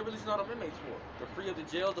 What was they releasing all them inmates for? To free up the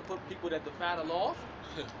jails to put people that defy the laws?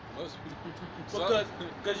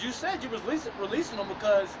 Because you said you was releasing them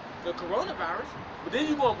because the coronavirus, but then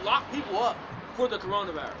you gonna lock people up for the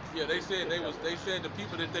coronavirus. Yeah, they said the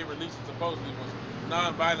people that they released supposedly was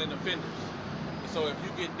non-violent offenders. And so if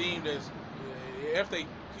you get deemed as, if they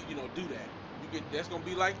do that, that's gonna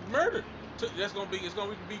be like murder. It's gonna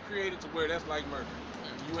be created to where that's like murder.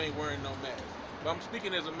 You ain't wearing no mask. But I'm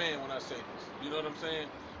speaking as a man when I say this. You know what I'm saying?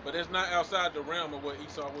 But that's not outside the realm of what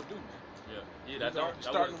Esau would do, man. Yeah, He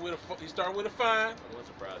started with a fine. That wouldn't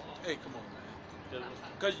surprise me. Hey, come on, man.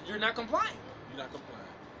 Because you're not complying. You're not complying.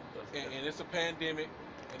 And it's a pandemic.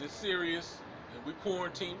 and it's serious, and we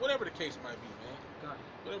quarantine, whatever the case might be, man. Got it.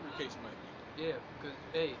 Whatever the case might be. Yeah, because,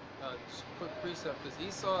 hey, just a quick precept, because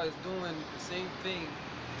Esau is doing the same thing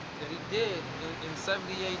that he did in 70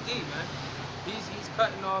 AD, man. He's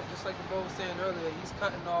cutting off, just like the bro was saying earlier, he's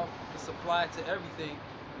cutting off the supply to everything.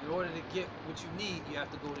 In order to get what you need, you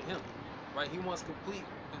have to go to him, right? He wants complete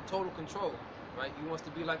and total control, right? He wants to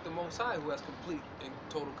be like the Most High, who has complete and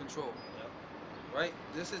total control, right?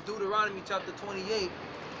 This is Deuteronomy chapter 28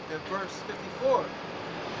 and verse 54.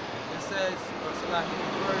 It says,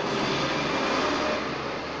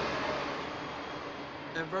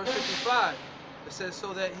 in verse 55, it says,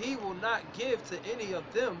 so that he will not give to any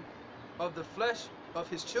of them of the flesh of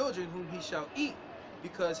his children whom he shall eat,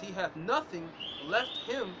 because he hath nothing left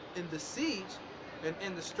him in the siege and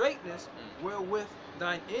in the straitness wherewith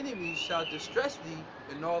thine enemies shall distress thee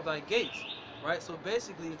in all thy gates. Right? So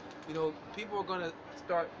basically, you know, people are gonna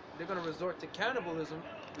they're gonna resort to cannibalism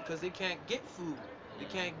because they can't get food, they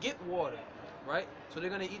can't get water, right? So they're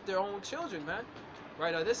gonna eat their own children, man.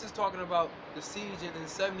 Right? Now this is talking about the siege in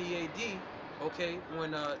 70 AD, okay,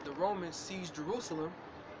 when the Romans sieged Jerusalem,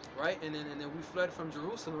 right? And then we fled from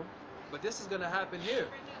Jerusalem. But this is gonna happen here,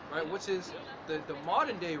 right? Which is the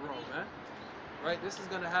modern day Rome, man. Right? This is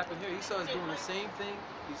gonna happen here. Esau is doing the same thing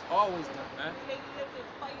he's always done, man.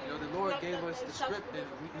 You know, the Lord gave us the script, and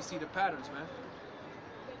we see the patterns, man.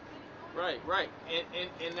 Right.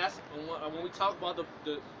 And that's when we talk about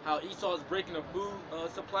the how Esau is breaking the food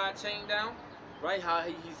supply chain down, right? How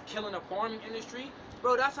he's killing the farming industry,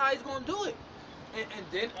 bro. That's how he's gonna do it. And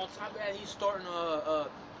then on top of that, he's starting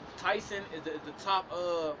Tyson is the top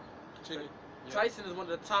Chicken. Tyson is one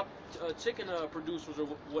of the top chicken producers or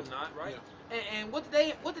whatnot, right? Yeah. And what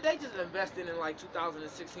did they just invest in like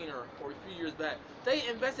 2016 or a few years back? They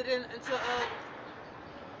invested into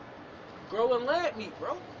growing lamb meat,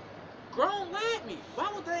 bro. Grown lamb meat.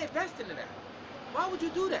 Why would they invest into that? Why would you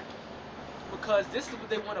do that? Because this is what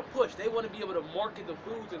they want to push. They want to be able to market the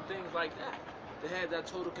foods and things like that. They have that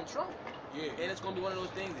total control. Yeah. And it's gonna be one of those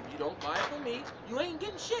things. If you don't buy it from me, you ain't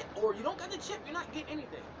getting shit. Or you don't get the chip, you're not getting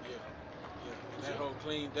anything. Yeah. And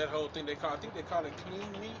that whole thing I think they call it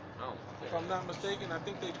clean meat. Oh, If I'm not mistaken, I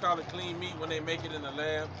think they call it clean meat when they make it in the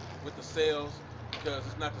lab with the cells, because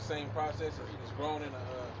it's not the same process. It's grown in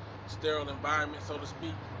a sterile environment, so to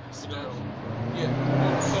speak. You know, yeah,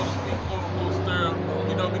 so to speak, quote unquote sterile.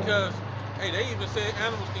 You know, because hey, they even said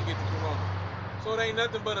animals can get the corona, so it ain't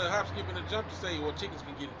nothing but a hop, skip, and a jump to say, well, chickens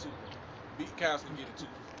can get it too, cows can get it too.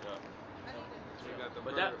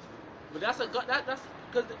 But that's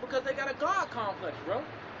because they got a God complex, bro.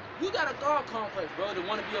 You got a God complex, bro. They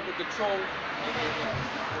want to be able to control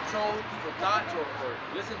people's thoughts or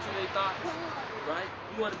listen to their thoughts, right?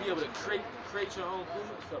 You want to be able to create your own food.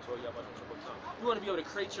 What's up, bro? You want to be able to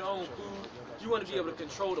create your own food. You want to be able to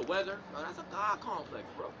control the weather. Bro, that's a God complex,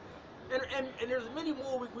 bro. And there's many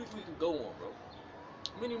more we can go on, bro.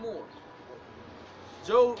 Many more.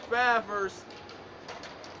 Job 5 verse.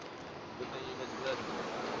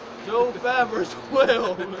 Job 5 verse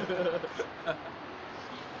 12.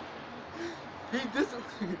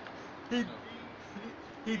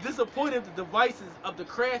 He disappointed the devices of the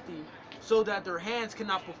crafty, so that their hands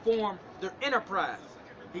cannot perform their enterprise.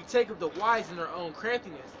 He taketh the wise in their own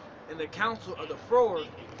craftiness, and the counsel of the froward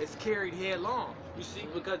is carried headlong. You see,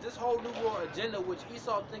 because this whole New World agenda, which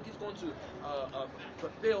Esau thinks he's going to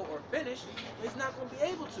fulfill or finish, he's not going to be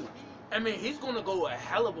able to. I mean, he's going to go a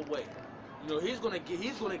hell of a way. You know, he's going to be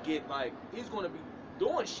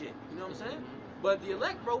doing shit. You know what I'm saying? But the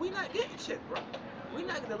elect, bro, we not getting shit, bro.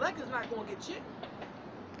 The elect is not going to get shit.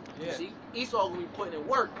 Yeah. See, Esau going to be putting in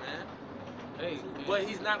work, man. Hey, But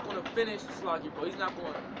he's not going to finish the sloggy, bro. He's not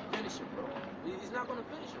going to finish it, bro. He's not going to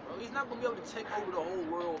finish it, bro. He's not going to be able to take over the whole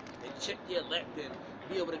world and check the elect and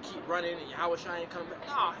be able to keep running and Yahweh Shai ain't coming back.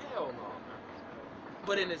 Nah, hell no, man.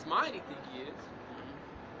 But in his mind, he think he is.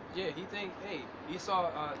 yeah, he think, hey,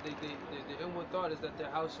 Esau, the inward thought is that their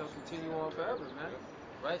house shall continue on forever, man.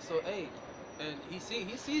 Right? So, hey, and he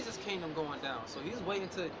sees his kingdom going down. So he's waiting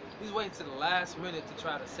to the last minute to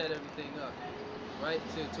try to set everything up, right?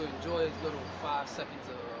 To enjoy his little 5 seconds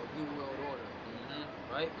of New World Order,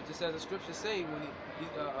 right? But just as the scriptures say, when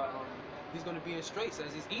he's going to be in straits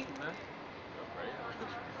as he's eating, man.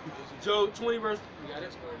 Job 20 verse. You got it?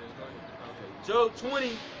 Okay. Job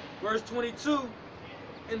 20 verse 22.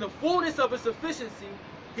 In the fullness of his sufficiency,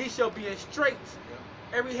 he shall be in straits.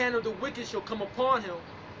 Every hand of the wicked shall come upon him.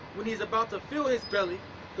 When he is about to fill his belly,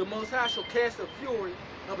 the Most High shall cast the fury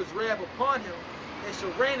of his wrath upon him, and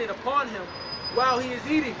shall rain it upon him while he is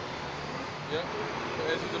eating. Yep.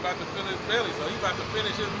 As he's about to fill his belly, so he's about to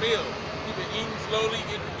finish his meal. He's been eating slowly,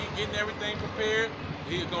 getting everything prepared.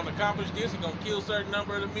 He's going to accomplish this. He's going to kill a certain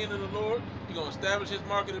number of the men of the Lord. He's going to establish his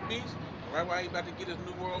mark of the beast. Right while he's about to get his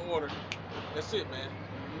new world order. That's it, man.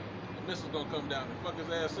 The missile's going to come down and fuck his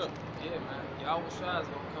ass up. Yeah, man. Yahweh Shai is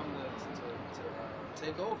gonna come to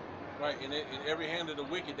take over. Right, and in every hand of the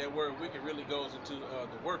wicked, that word wicked really goes into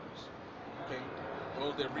the workers. Okay,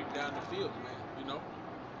 those that reap down the field, man. You know.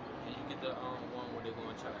 And you get the one where they're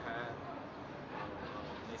going to try to hide.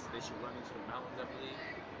 They should run into the mountains, I believe.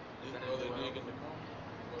 Oh, they dig in the car.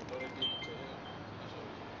 Oh, they dig into hell.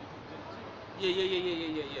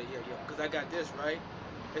 Yeah. Because I got this, right?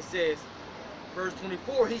 It says, verse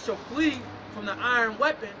 24, he shall flee from the iron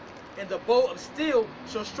weapon, and the bow of steel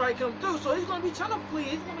shall strike him through. So he's going to be trying to flee.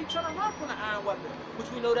 He's going to be trying to run from the iron weapon,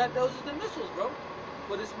 which we know that those are the missiles, bro.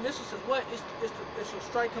 But this missile says what? It shall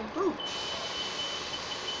strike him through.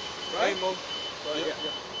 Right?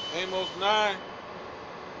 Amos 9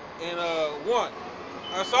 and 1.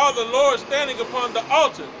 I saw the Lord standing upon the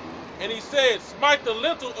altar, and he said, smite the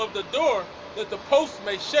lintel of the door, that the posts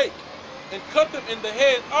may shake, and cut them in the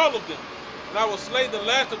head, all of them. And I will slay the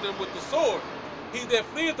last of them with the sword. He that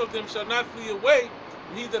fleeth of them shall not flee away,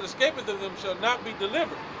 and he that escapeth of them shall not be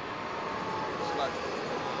delivered. It's like,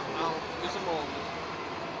 it's a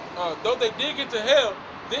moment. Though they dig into hell,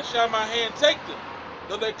 then shall my hand take them.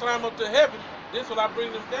 Though they climb up to heaven, then shall I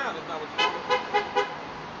bring them down. That's not what you want.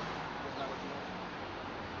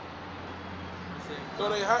 Though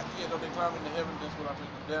they climb into heaven, that's what I bring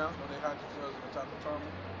them down. Though they hide themselves in the top of the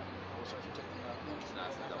firmament, or shall you take them out?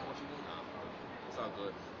 It's all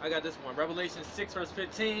good. I got this one. Revelation 6 verse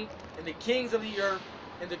 15. And the kings of the earth,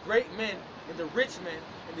 and the great men, and the rich men,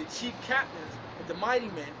 and the chief captains, and the mighty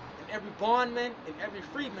men, and every bondman, and every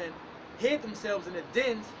freeman, hid themselves in the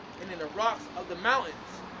dens and in the rocks of the mountains.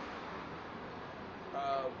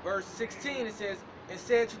 Verse 16, it says, and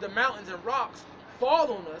said to the mountains and rocks,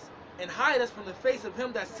 fall on us, and hide us from the face of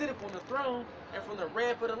him that sitteth on the throne, and from the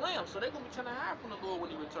wrath of the Lamb. So they're going to be trying to hide from the Lord when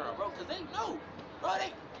he returns, bro, because they know, bro,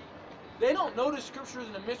 they don't know the scriptures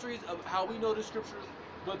and the mysteries of how we know the scriptures,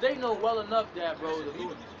 but they know well enough that, bro, the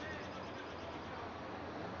Lord.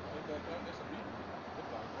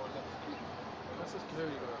 That's a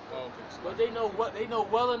security guard. Oh, okay. But they know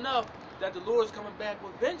well enough that the Lord's coming back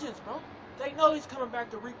with vengeance, bro. They know he's coming back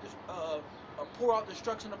to reap pour out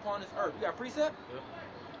destruction upon this earth. You got precept? Yep.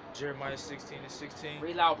 Jeremiah 16 and 16.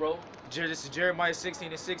 Read loud, bro. This is Jeremiah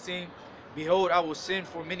 16 and 16. Behold, I will send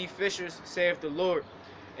for many fishers, saith the Lord,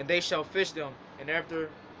 and they shall fish them. And after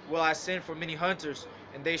will I send for many hunters,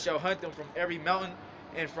 and they shall hunt them from every mountain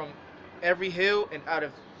and from every hill and out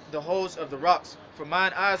of the holes of the rocks. For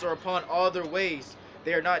mine eyes are upon all their ways.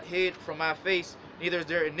 They are not hid from my face, neither is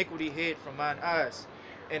their iniquity hid from mine eyes.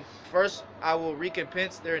 And first I will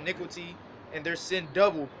recompense their iniquity and their sin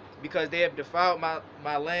double, because they have defiled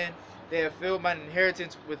my land. They have filled my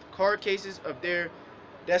inheritance with carcasses of their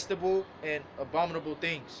detestable and abominable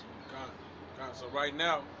things. God. So right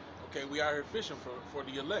now, okay, we out here fishing for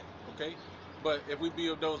the elect, okay? But if we be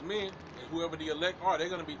of those men, and whoever the elect are, they're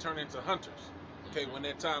going to be turned into hunters, okay, when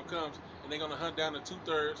that time comes. And they're going to hunt down the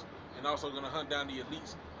 2/3 and also going to hunt down the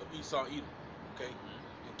elites of Esau, Edom, okay?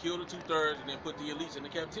 And kill the 2/3 and then put the elites into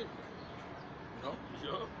captivity. You know?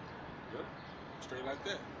 Yep. Straight like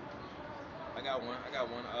that. I got one.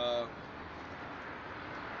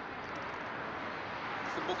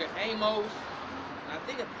 It's the book of Amos. And I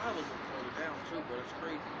think it probably was further down too, but it's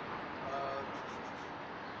crazy.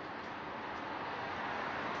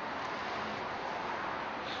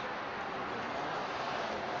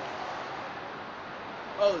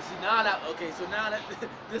 Oh, see now that so now that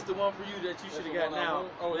this is the one for you that you should have got now.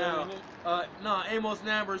 No, Amos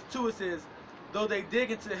 9 verse 2 it says, though they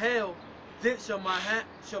dig into hell, thence shall my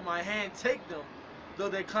hand take them. Though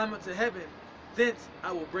they climb up to heaven, thence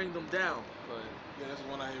I will bring them down. Yeah, that's the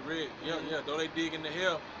one I had read. Yeah. Though they dig into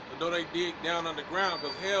hell, or though they dig down underground,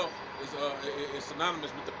 because hell is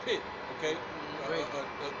synonymous with the pit, okay?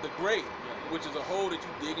 The grave, which is a hole that you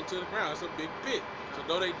dig into the ground. It's a big pit. So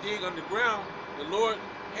though they dig underground, the Lord's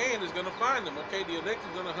hand is going to find them, okay? The elect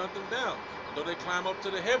is going to hunt them down. Though they climb up to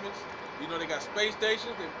the heavens, you know, they got space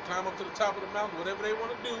stations, they climb up to the top of the mountain, whatever they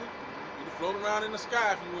want to do. You can float around in the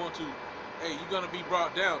sky if you want to. Hey, you're going to be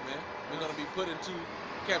brought down, man. You're going to be put into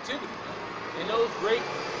captivity, man. And those great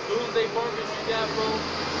doomsday bunkers you got, bro,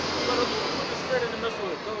 you gotta put the spirit in the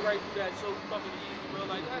missile, go right through that so fucking easy, bro.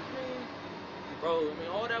 Like, I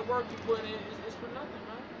mean, all that work you put in is for nothing,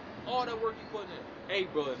 man. All that work you put in.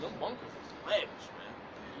 Hey, bro, and them bunkers is lavish, man.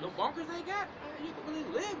 Them bunkers they got, man, you can really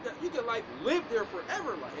live there. You can, like, live there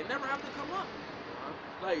forever, like, and never have to come up.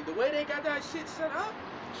 Like, the way they got that shit set up,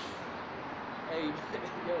 hey,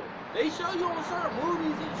 yo, they show you on certain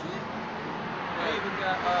movies and shit. They even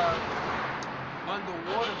got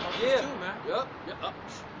underwater bunkers Yeah. too, man. Yup. I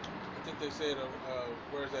think they said,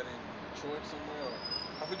 where is that in Detroit somewhere? Or,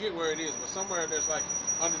 I forget where it is, but somewhere there's like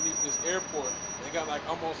underneath this airport, they got like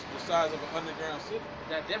almost the size of an underground city.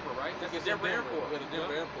 That Denver, right? That's It's the in Denver airport. Yeah, the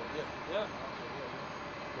Denver airport. Yeah. Yeah.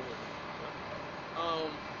 Go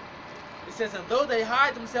ahead. It says, and though they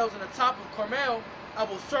hide themselves in the top of Carmel, I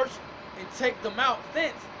will search and take them out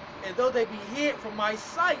thence. And though they be hid from my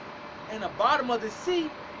sight in the bottom of the sea,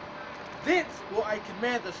 thence will I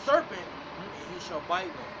command the serpent, and he shall bite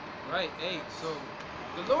them. Right, hey, so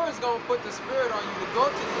the Lord's gonna put the spirit on you to go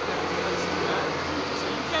to these different places, man. So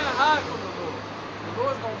you can't hide from the Lord. The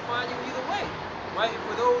Lord's gonna find you either way, right? And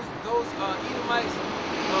for those Edomites,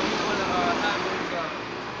 who wanna have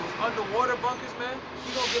those underwater bunkers, man,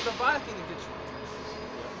 he gonna get Leviathan to get you.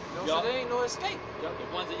 You know, so Yup. there ain't no escape. Yup,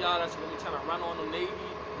 the ones of y'all that's really trying to run on them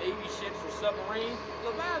Navy ships or submarines,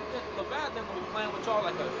 Leviathan gonna be playing with y'all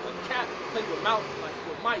like a cat play with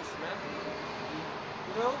mice, man.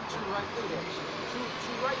 You know? Chew right through that shit.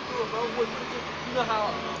 Shoot right through it, bro. You know how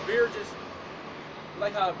a bear just,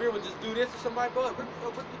 like how a bear would just do this to somebody, bro? Rip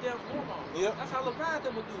your damn form off. Yep. That's how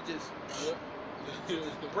Leviathan would do, just Yep.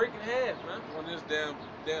 break in half, man. One of this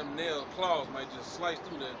damn nail claws might just slice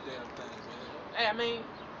through that damn thing, man. Hey, I mean,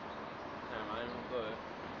 nah, I ain't gonna go ahead.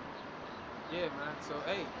 Yeah, man. So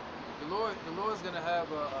hey, the Lord's gonna have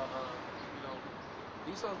you know,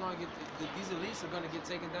 Esau's gonna get these elites are gonna get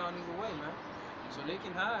taken down either way, man. So they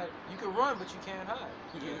can hide. You can run, but you can't hide.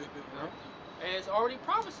 You know? And it's already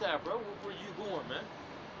prophesied, bro, where you going, man.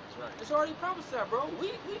 That's right. It's already prophesied, bro.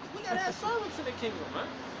 We gotta have servants in the kingdom, man.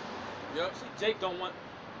 Yep. See, Jake don't want.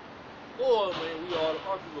 Oh man,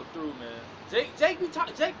 our people through, man.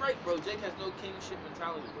 Jake right, bro. Jake has no kingship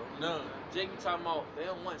mentality, bro. None. Jake be talking about they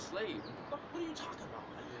don't want slaves. What are you talking about,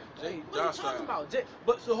 man? Jake What are you talking about, Jake?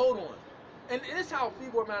 But so hold on. And it's how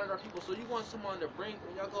Freeport manage our people. So you want someone to bring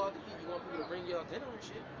when y'all go out to eat, you want people to bring y'all dinner and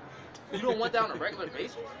shit. You don't want that on a regular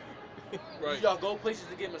basis. Right. Y'all go places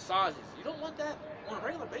to get massages. You don't want that on a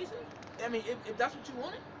regular basis. I mean, if that's what you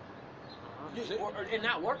wanted. And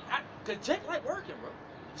not work, cause Jake like working, bro.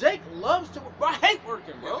 Jake loves to work. Bro, I hate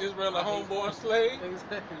working, bro. Is Israel a homeborn slave?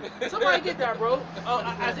 Somebody get that, bro.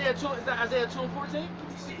 Isaiah 2, is that Isaiah 2 and 14?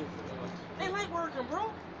 They like working,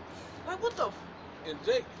 bro. Like what the? And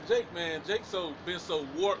Jake, man, Jake been so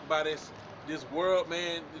warped by this world,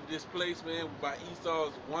 man, this place, man, by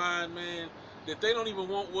Esau's wine, man, that they don't even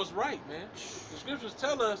want what's right, man. The scriptures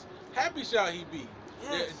tell us, happy shall he be,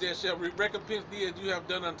 Yes. that shall recompense thee as you have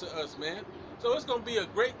done unto us, man. So it's gonna be a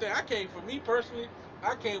great thing. For me personally,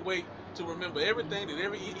 I can't wait to remember everything that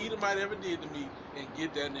every Edomite ever did to me and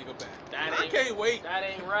get that nigga back. I can't wait. That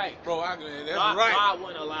ain't right. Bro, man, that's God, right. God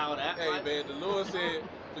wouldn't allow that. Hey, right? man, the Lord said,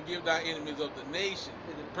 forgive thy enemies of the nation.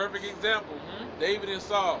 Perfect example, Mhm. David and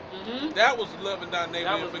Saul. Mhm. That was loving thy neighbor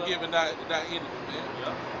That and was forgiving thy enemy, man.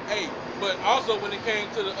 Yup. Hey, but also when it came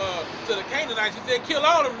to the Canaanites, he said, kill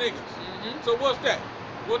all them niggas. Mhm. So what's that?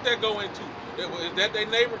 What that go into? Is that their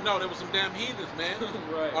neighbor? No, there was some damn heathens, man.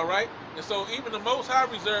 Right. All right? And so even the Most High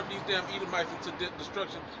reserved these damn Edomites into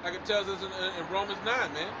destruction, like it tells us in Romans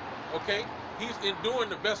 9, man. Okay? He's enduring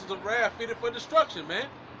the vessels of wrath fitted for destruction, man.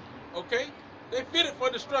 Okay? They fitted for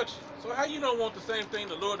destruction. So how you don't want the same thing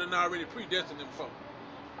the Lord had already predestined them for?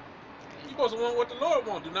 You supposed to want what the Lord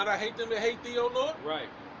wants. Do not I hate them that hate thee, O Lord? Right.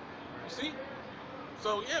 You see?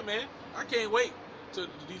 So yeah, man, I can't wait to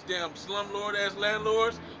these damn slumlord ass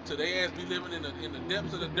landlords till they ass be living in the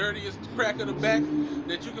depths of the dirtiest crack of the back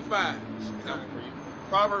that you can find. Coming for you.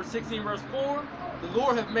 Proverbs 16 verse 4. The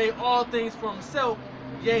Lord hath made all things for himself,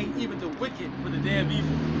 yea, even the wicked for the day of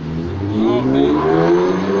evil. All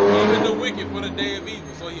things, even the wicked for the day of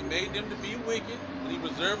evil. So he made them to be wicked, and he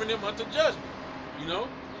reserving them unto judgment. You know?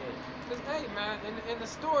 Cause hey, man, in the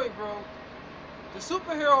story, bro, the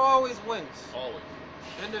superhero always wins, Always.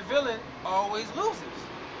 and the villain always loses.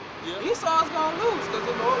 Yeah. Esau's gonna lose because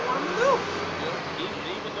the Lord wanted him to lose. Yeah.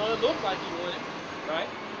 Even though it looked like he won it, right?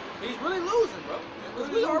 He's really losing, bro.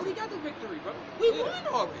 Because we already got the victory, bro. We Yeah. won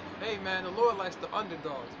already. Hey, man, the Lord likes the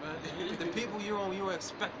underdogs, man. The people you don't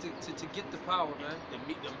expect to get the power, man.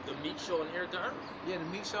 The meek shall inherit the earth. Yeah, the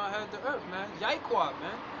meek shall inherit the earth, man. Yaiquab,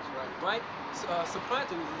 man. That's right. Right?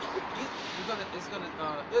 Supplanter.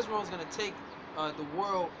 Israel's gonna take the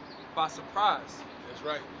world by surprise. That's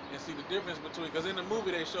right. And see the difference between, because in the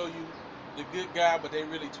movie they show you the good guy, but they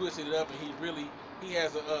really twisted it up, and he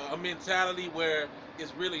has a mentality where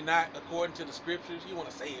it's really not according to the scriptures. You want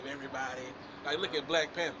to save everybody. Like, look at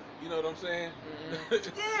Black Panther. You know what I'm saying?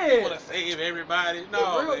 Yeah. You want to save everybody.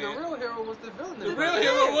 No, the man. real hero was the villain. The real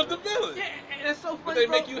hero was the villain. Yeah, and it's so funny, But they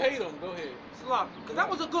bro. make you hate him. Go ahead. Because that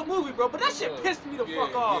was a good movie, bro. But that shit pissed me the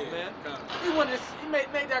fuck off, man. Kinda. He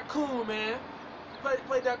made that cool, man.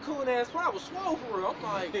 Played that cool ass part. I was swole for real. I'm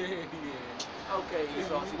like, Yeah. okay,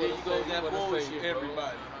 Esau, see, there you go with that bullshit, bro.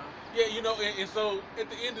 Everybody. Yeah, you know, and so at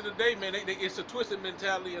the end of the day, man, it's a twisted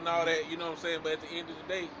mentality and all that, you know what I'm saying? But at the end of the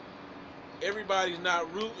day, everybody's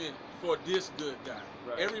not rooting for this good guy.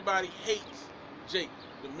 Right. Everybody hates Jake,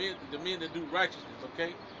 the men that do righteousness,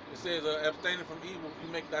 okay? It says, abstaining from evil,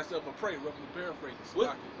 you make thyself a prey, roughly paraphrasing.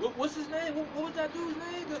 What's his name? What was that dude's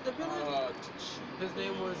name? The villain? His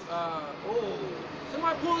name was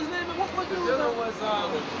Somebody pull his name. What the dude's villain name? was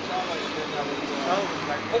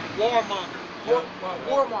Warmonger.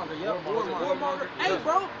 Warmonger. Yep, Warmonger. Hey,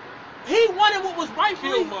 bro, he wanted what was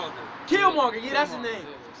rightfully Killmonger. Yeah, that's his name.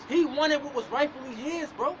 He wanted what was rightfully his,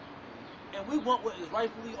 bro, and we want what is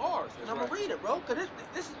rightfully ours. And I'm gonna read it, bro, cause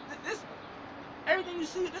this everything you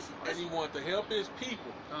see, this. And he wanted to help his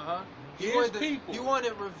people. His people. He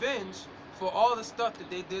wanted revenge for all the stuff that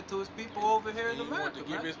they did to his people over here in He America. wanted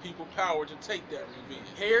to give his people power to take that revenge.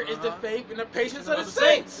 Here is the faith and the patience of the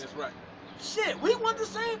saints. That's right. Shit, we want the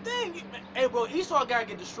same thing. Hey, bro, Esau gotta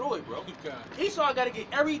get destroyed, bro. Esau gotta get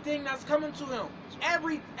everything that's coming to him.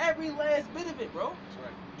 Every last bit of it, bro.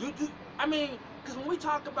 That's right. I mean, because when we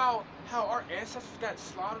talk about how our ancestors got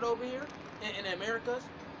slaughtered over here in the Americas,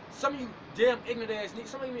 some of you damn ignorant ass niggas,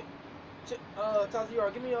 some of you,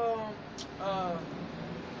 Taziar, give me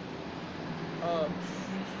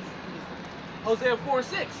Hosea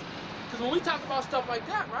 4:6. Because when we talk about stuff like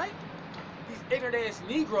that, right? These ignorant ass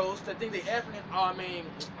Negroes that think they African, I mean,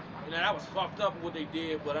 you know, that was fucked up what they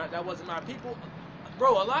did, but that wasn't my people.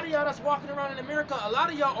 Bro, a lot of y'all that's walking around in America, a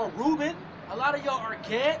lot of y'all are Reuben, a lot of y'all are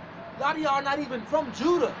Gad, a lot of y'all are not even from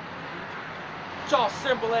Judah. Y'all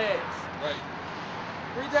simple ass. Right.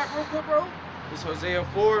 Read that real quick, bro. It's Hosea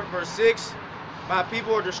 4, verse 6. My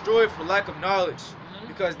people are destroyed for lack of knowledge.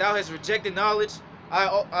 Because thou hast rejected knowledge,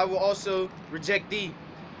 I will also reject thee.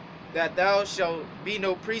 That thou shalt be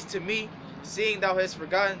no priest to me, seeing thou hast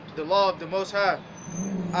forgotten the law of the Most High.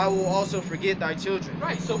 I will also forget thy children.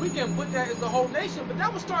 Right, so we can put that as the whole nation, but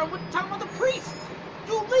that was starting with talking about the priests.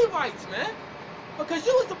 You Levites, man. Because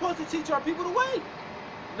you was supposed to teach our people the way.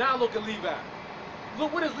 Now look at Levi.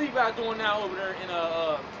 Look what is Levi doing now over there in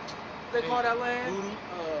they call that land?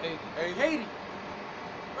 Haiti.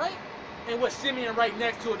 Right? And what Simeon right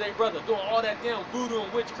next to it, their brother, doing all that damn voodoo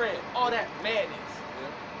and witchcraft, all that madness.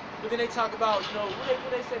 Yeah. But then they talk about, you know,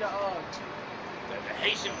 what they say the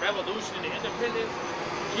Haitian Revolution and the independence.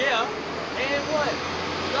 Yeah. And what?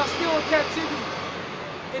 Y'all still in captivity.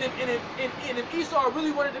 And if Esau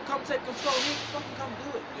really wanted to come take control, he would fucking come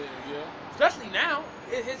do it. Yeah. Especially now,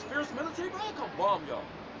 his fierce military, bro, he'll come bomb y'all.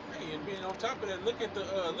 Hey, and being on top of that, look at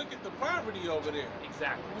the poverty over there.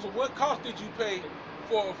 Exactly. So what cost did you pay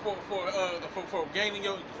for gaining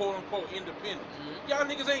your quote unquote independence? Y'all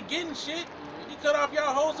niggas ain't getting shit. You cut off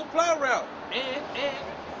y'all whole supply route. And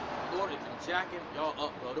Lord has been jacking y'all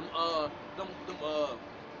up, bro. Them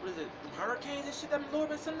what is it? Them hurricanes and shit that the Lord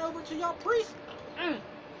been sending over to y'all priests.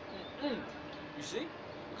 You see?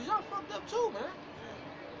 Because y'all fucked up too, man.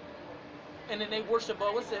 And then they worship,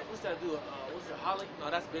 what's that dude? What's it, Holly? No,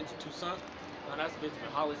 that's Benjamin. Toussaint? No, that's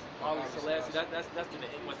Benjamin. Holly Selassie. That's the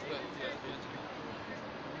West Benjamin.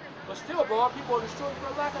 But still, bro, our people are destroyed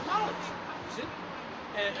for a lack of knowledge. You see?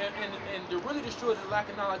 And they're really destroyed for the lack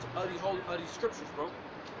of knowledge of these scriptures, bro.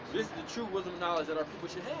 This is the true wisdom and knowledge that our people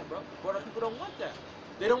should have, bro. But our people don't want that.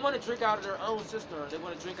 They don't want to drink out of their own cistern. They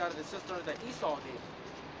want to drink out of the cistern that Esau did.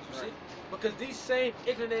 You see? Because these same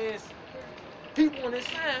ignorant ass people in this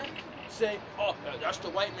time say, oh, that's the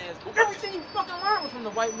white man's book. Everything you fucking learned was from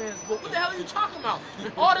the white man's book. What the hell are you talking about?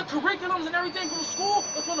 All the curriculums and everything from school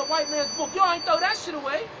was from the white man's book. Y'all ain't throw that shit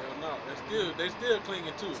away. Hell no. They still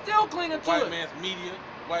clinging to it. Still clinging to White it. man's media,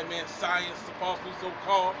 white man's science, falsely so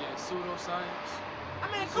called. Yeah, pseudoscience.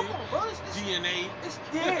 I mean, come on, bro. It's DNA.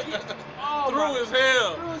 Oh, Through as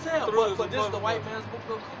hell. Through as hell. But this is the white man's book,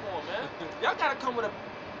 though. Come on, man. Y'all gotta come with a.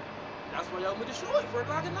 That's why y'all be destroyed for a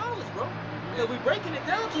lack of knowledge, bro. Yeah, we breaking it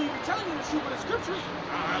down to you. We telling you the truth of the scriptures.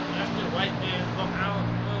 That's the white man's book.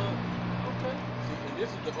 Okay. See, and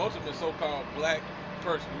this is the ultimate so-called black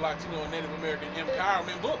person, Latino and Native American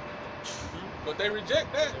empowerment book. But they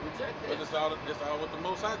reject that. But it's all what the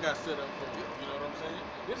Most High got set up for. You know what I'm saying?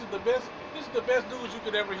 This is the best news you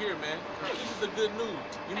could ever hear, man. This is the good news.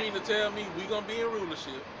 You mean to tell me we gonna be in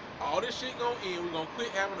rulership? all this shit gonna end. We're gonna quit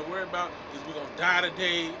having to worry about is we gonna die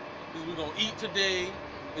today, is we gonna eat today,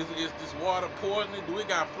 is this water poisoning, do it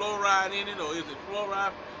got fluoride in it, or is it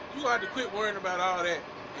fluoride? You gonna have to quit worrying about all that,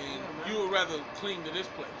 and Yeah, you would rather cling to this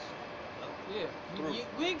place. Yeah, True.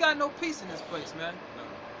 we ain't got no peace in this place, man. No,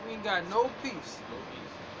 We ain't got no peace. no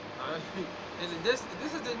peace. Alright? And this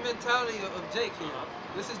is the mentality of Jake here.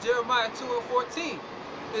 This is Jeremiah 2:14.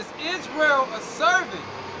 Is Israel a servant?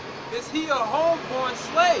 Is he a homeborn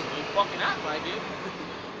slave? Ain't fucking act like it.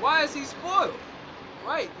 Why is he spoiled?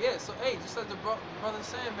 Right, yeah. So hey, just like the brother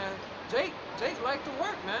saying, man, Jake like to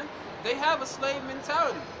work, man. They have a slave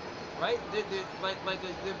mentality, right?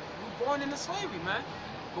 They're born into slavery, man.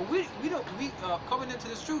 But we coming into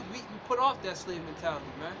this truth, we put off that slave mentality,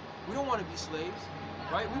 man. We don't want to be slaves,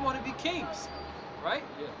 right? We want to be kings, right?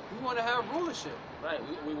 Yeah. We want to have rulership. Right.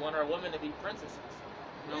 We want our women to be princesses.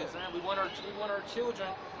 You know what I'm saying? We want our children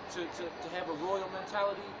to have a royal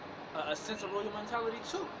mentality, a sense of royal mentality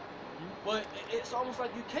too. But it's almost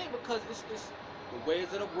like you can't, because it's the ways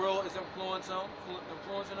of the world is influencing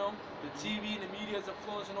them. The TV and the media is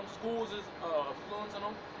influencing them. Schools is influencing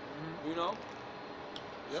them. You know.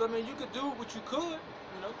 Yep. So I mean, you could do what you could,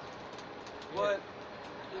 you know. But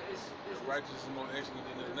it's The righteous is more excellent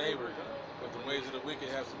than his neighbor, but the ways of the wicked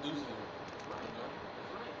have seduced him. You know?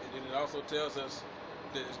 And then it also tells us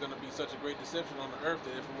that it's going to be such a great deception on the earth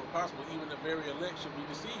that if it were possible, even the very elect should be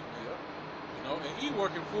deceived, man. You know, and he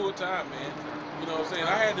working full time, man. You know what I'm saying?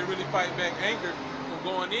 I had to really fight back anger from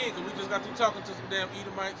going in, because we just got through talking to some damn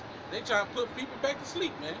Edomites. They trying to put people back to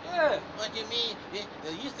sleep, man. yeah. What you mean?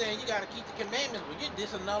 You saying you gotta keep the commandments, but you're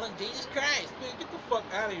disannulling Jesus Christ. Man, get the fuck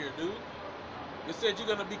out of here, dude. It said you're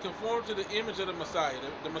going to be conformed to the image of the Messiah.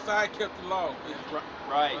 The Messiah kept the law. Right,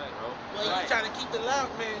 Right. bro. Well, Right. you trying to keep the law,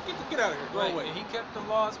 Man, get out of here. Go Right, away. and he kept the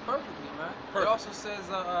laws perfectly, man. Perfect. It also says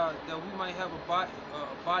that we might have a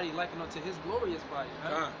body likened unto his glorious body,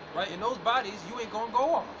 man. Time. Right, in those bodies, you ain't gonna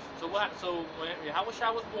go off. So what? So when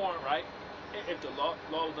Yahushua was born, right? If the law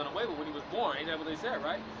was done away with when he was born, ain't that what they said,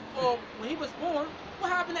 right? Well, when he was born,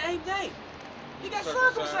 what happened the 8th day? He got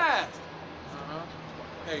circumcised. Uh-huh.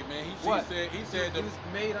 Hey, man, he What? said He was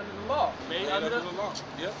made under the law. Made made under under the the law.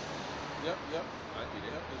 Yep.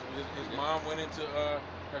 His mom went into her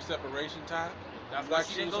separation time. That's like why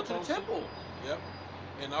she didn't go to the supposed to. temple. Yep.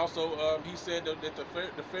 And also, he said that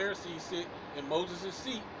the Pharisees sit in Moses'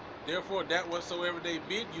 seat. Therefore, that whatsoever they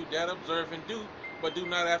bid you, that observe and do, but do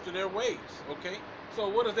not after their ways. Okay. So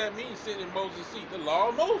what does that mean? Sit in Moses' seat? The law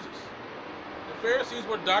of Moses. The Pharisees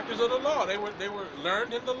were doctors of the law. They were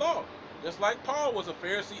learned in the law. Just like Paul was a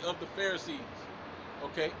Pharisee of the Pharisees.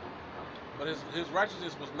 Okay. But his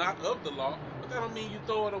righteousness was not of the law. But that don't mean you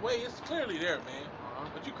throw it away. It's clearly there, man.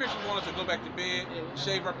 But you Christians want us to go back to bed,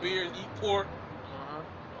 shave our beard, and eat pork.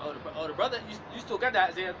 Oh, the brother, you still got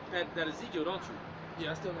that Isaiah, that Ezekiel, don't you?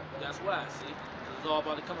 Yeah, I still got that. That's why, see. It's all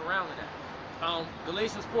about to come around to that.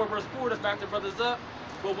 Galatians 4 verse 4, to back the brothers up.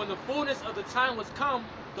 But when the fullness of the time was come,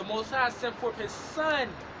 the Most High sent forth his Son,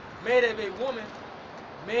 made of a woman,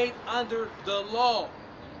 made under the law,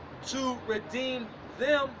 to redeem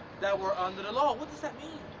them that were under the law. What does that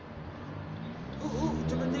mean? Who?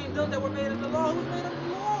 To redeem them that were made under the law? Who's made under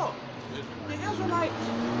the law? The Israelites.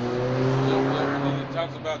 And then it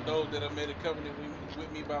talks about those that have made a covenant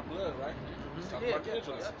with me by blood, right? It's talking about the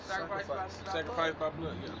Israelites. Sacrificed by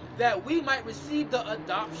blood, yeah. That we might receive the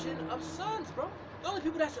adoption of sons, bro. The only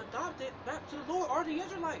people that's adopted back to the Lord are the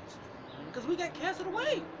Israelites. Because we got casted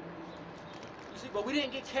away. You see, but we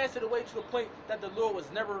didn't get casted away to the point that the Lord was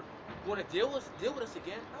never going to deal with us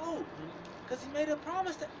again. No. Because he made a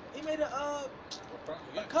promise that he made a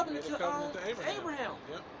covenant to Abraham.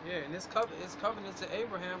 Yep. Yeah, and his covenant to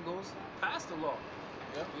Abraham goes past the law.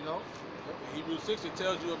 Yep. You know? In Hebrews 6, it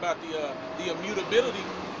tells you about the immutability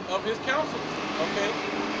of his counsel, okay?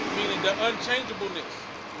 Meaning the unchangeableness.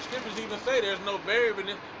 The scriptures even say there's no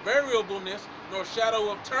variableness nor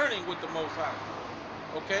shadow of turning with the Most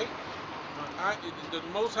High, okay? The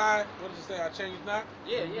Most High, what does it say? I change not?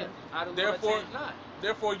 Yeah. I don't Therefore, not.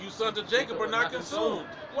 Therefore, you sons of Jacob are not consumed.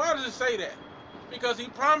 Why does it say that? Because he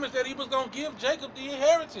promised that he was going to give Jacob the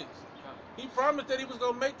inheritance. He promised that he was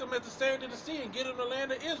going to make them as the sand of the sea and get them the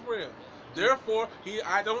land of Israel. Therefore,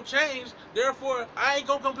 I don't change. Therefore, I ain't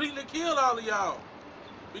going to completely kill all of y'all.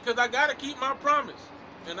 Because I got to keep my promise.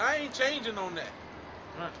 And I ain't changing on that.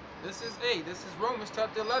 Right. This is Romans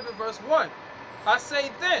chapter 11, verse 1. I say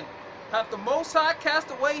then, hath the Most High cast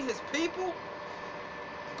away his people?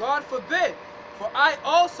 God forbid. For I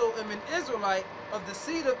also am an Israelite of the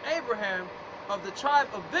seed of Abraham, of the tribe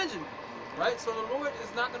of Benjamin. Right? So the Lord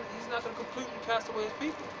is not gonna completely cast away his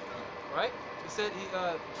people. Right? He said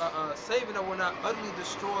saving her will not utterly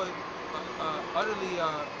destroy,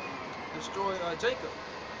 Jacob.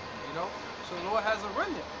 You know, so the Lord has a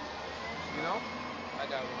remnant. You know. I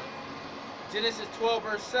got one. Genesis 12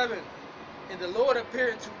 verse 7. And the Lord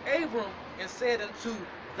appeared unto Abram and said unto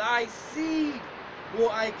thy seed will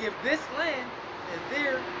I give this land, and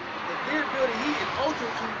there builded he an altar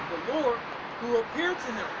to the Lord who appeared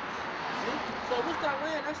to him. See? So what's that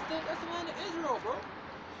land? That's the land of Israel, bro.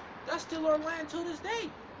 That's still our land to this day.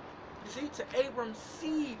 You see, to Abram's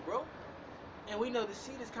seed, bro. And we know the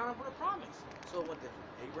seed is counted for the promise. So it went from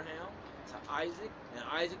Abraham to Isaac, and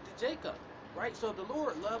Isaac to Jacob. Right? So the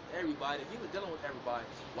Lord loved everybody. He was dealing with everybody.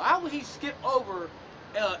 Why would he skip over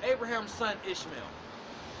Abraham's son Ishmael?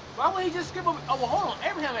 Why would he just skip over? Oh, well, hold on.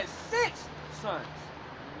 Abraham had 6 sons.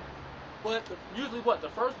 But usually what? The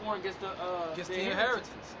firstborn gets the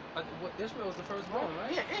inheritance. Ishmael was the firstborn,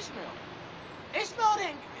 right? Yeah, Ishmael. Ishmael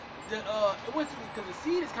didn't. It went because the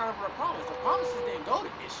seed is kind of a promise. The promises didn't go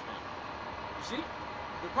to Ishmael. You see,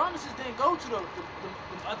 the promises didn't go to the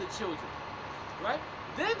other children, right?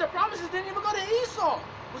 Then the promises didn't even go to Esau.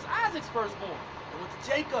 It was Isaac's firstborn. It went to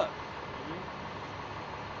Jacob.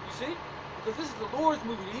 You see, because this is the Lord's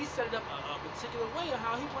movie. He set it up a particular way of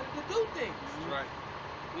how he wanted to do things. That's right.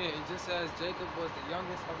 Yeah, and just as Jacob was the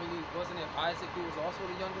youngest, I believe, wasn't it Isaac who was also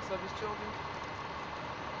the youngest of his children?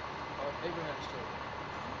 Of Abraham's children.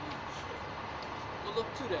 We'll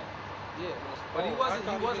look to that. Yeah, but he wasn't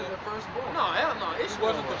the firstborn. No, hell no. He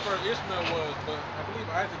wasn't the first. Ishmael was, but I believe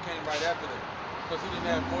Isaac came right after that because he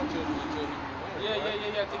didn't have more children until he was married.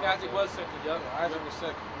 Yeah. I think Isaac was second. Yep. Yeah, Isaac was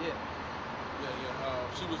second. Yeah.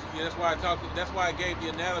 She was. Yeah, that's why I talked. That's why I gave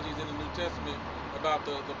the analogies in the New Testament about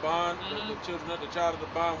the bond, the children of the child of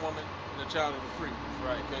the bondwoman and the child of the free.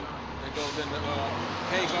 Right. Okay. That goes into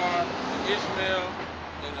Hagar, and Ishmael,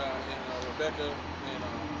 and Rebecca, and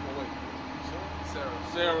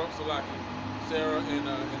Sarah, and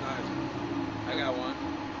Isaac. I got one.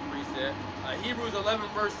 Reset. Hebrews 11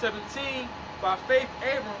 verse 17. By faith,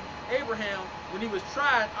 Abraham, when he was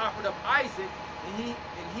tried, offered up Isaac, and he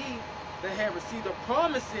that had received the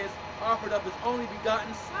promises offered up his only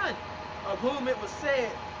begotten son, of whom it was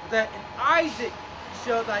said that in Isaac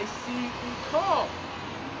shall thy seed be called.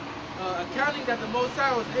 Accounting that the Most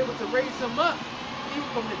High was able to raise him up even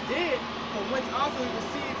from the dead, from whence also he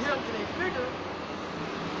received him in a figure.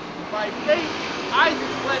 By faith,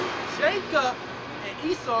 Isaac blessed Jacob and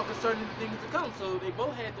Esau concerning the things to come. So they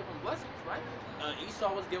both had different blessings, right?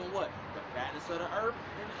 Esau was given what? The fatness of the earth,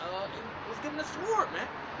 and was given a sword, man,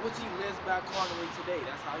 which he lives by carnally today.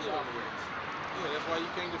 That's how he operates. Yeah, that's why you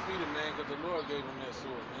can't defeat him, man, because the Lord gave him that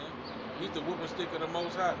sword, man. He's the whooping stick of the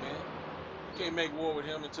Most High, man. You can't make war with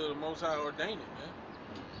him until the Most High ordained it, man.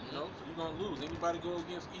 You know, so you're going to lose. Anybody go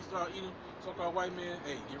against Esau, Edom, so-called white man,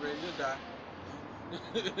 hey, get ready to die.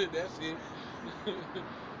 That's it.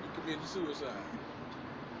 You commit suicide.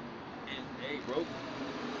 And hey, bro,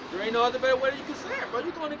 there ain't no other better way that you can say it, bro.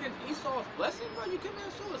 You going against Esau's blessing, bro? You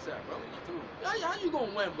commit suicide, bro. How you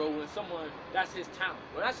gonna win, bro? When someone that's his talent,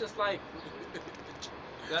 bro? That's just like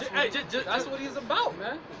that's what he's about,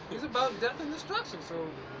 man. He's about death and destruction. So,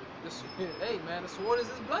 hey, man, the sword is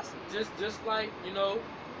his blessing. Just like, you know,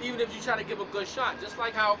 even if you try to give a good shot, just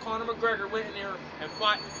like how Conor McGregor went in there and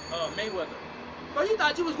fought Mayweather. Bro, you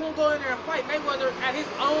thought you was gonna go in there and fight Mayweather at his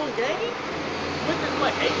own game? Within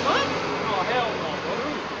what, 8 months? Oh hell no, bro.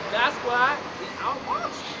 That's why he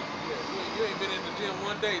outboxed you. Yeah, you ain't been in the gym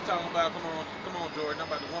one day talking about come on, Jordan, I'm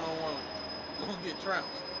about to one-on-one. Gonna get trounced.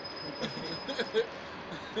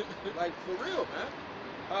 Like for real, man.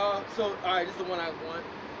 So alright, this is the one I want.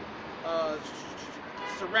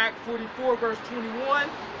 Sirach 44 verse 21.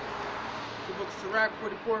 The book of Sirach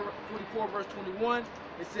 44 verse 21.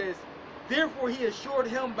 It says, therefore he assured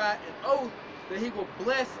him by an oath that he will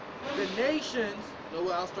bless the nations. No,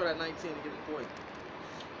 well, I'll start at 19 to get the point.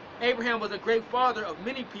 Abraham was a great father of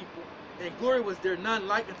many people, and glory was there none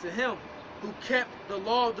like unto him, who kept the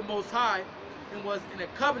law of the Most High, and was in a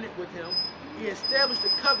covenant with him. He established the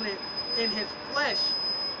covenant in his flesh,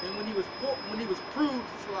 and when he was proved, and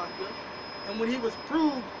when he was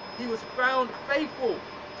proved, he was found faithful.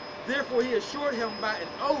 Therefore he assured him by an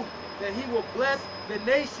oath that he will bless the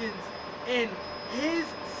nations in his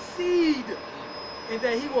seed, and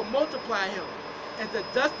that he will multiply him as the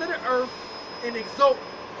dust of the earth, and exalt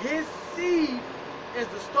his seed as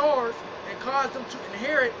the stars, and cause them to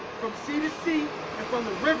inherit from sea to sea, and from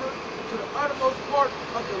the river to the uttermost part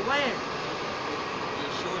of the land. He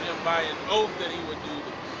assured him by an oath that he would do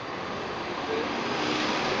this.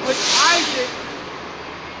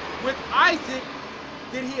 With Isaac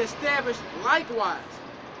did he establish likewise,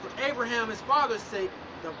 for Abraham his father's sake,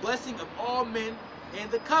 the blessing of all men and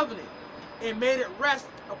the covenant, and made it rest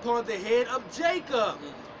upon the head of Jacob.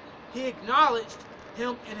 He acknowledged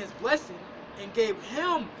him in his blessing and gave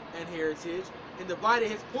him an heritage and divided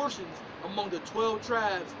his portions among the 12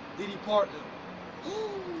 tribes did he part them.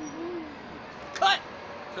 Cut!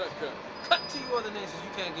 Cut. Cut to you other nations.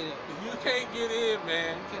 You can't get in. You can't get in,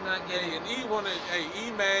 man. You cannot get Hey, in. and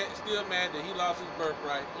he mad, still mad that he lost his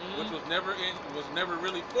birthright, which was never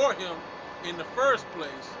really for him in the first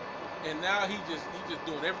place. And now he just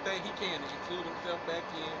doing everything he can to include himself back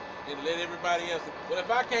in and let everybody else. Well, if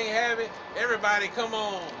I can't have it, everybody come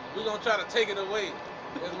on. We're gonna try to take it away.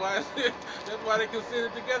 That's why they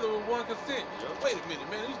consented together with one consent. Wait a minute,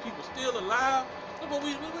 man. These people still alive? Look what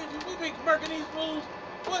we been murking these fools.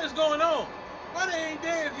 What is going on? Why they ain't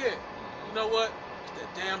dead yet? You know what? It's that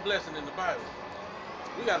damn blessing in the Bible.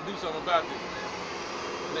 We got to do something about this, man.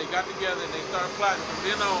 And they got together and they started plotting from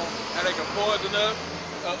then on how they can poison us,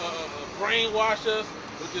 brainwash us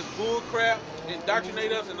with this bull crap,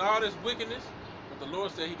 indoctrinate us in all this wickedness. But the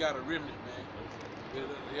Lord said he got a remnant, man.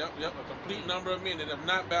 Yep, a complete number of men that have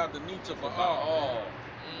not bowed the knee to Baal.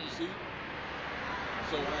 You see?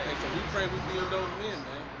 So we pray we be of those men,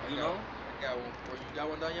 man. You know? I got one for you. You got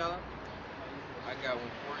one done, y'all? I got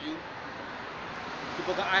one for you. The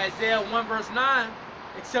book of Isaiah 1 verse 9,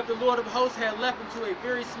 except the Lord of hosts had left unto a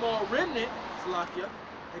very small remnant, Salakia,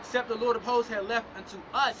 except the Lord of hosts had left unto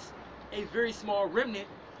us a very small remnant,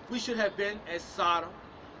 we should have been as Sodom,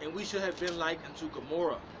 and we should have been like unto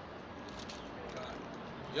Gomorrah.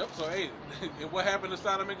 Yep, so hey, and what happened to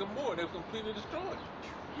Sodom and Gomorrah? They were completely destroyed.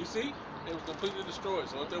 You see? They was completely destroyed.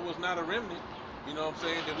 So if there was not a remnant, you know what I'm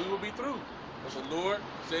saying, then we would be through. But the Lord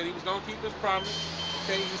said he was going to keep his promise.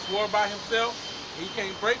 Okay, he swore by himself. He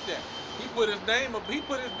can't break that. He put his name up. He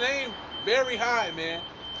put his name very high, man.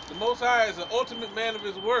 The Most High is the ultimate man of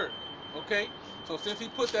his word. Okay? So since he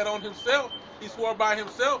put that on himself, he swore by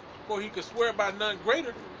himself, for he could swear by none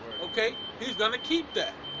greater. Okay? He's going to keep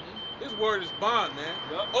that. His word is bond, man.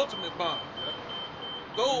 Yep. Ultimate bond.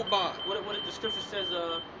 Gold bond. What the scripture says,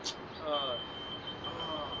 it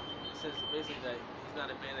says basically that he's not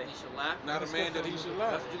a man that he should lie. Not a man that he should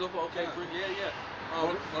lie. That's what you go for. Okay, yeah.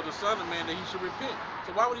 Or the son of man that he should repent.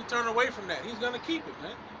 So why would he turn away from that? He's going to keep it,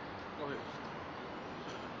 man. Go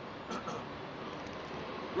ahead.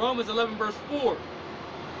 Romans 11 verse 4.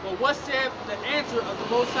 But what said the answer of the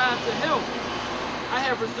Most High to him? I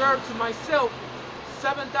have reserved to myself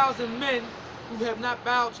 7,000 men who have not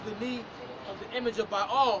bowed to the knee of the image of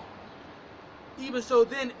Baal. Even so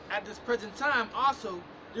then, at this present time also,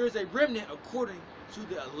 there is a remnant according to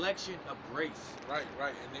the election of grace. Right.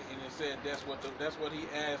 And it said that's what he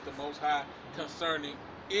asked the Most High concerning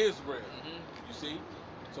Israel. You see?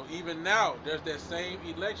 So even now, there's that same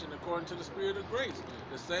election according to the Spirit of grace.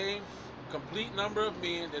 The same complete number of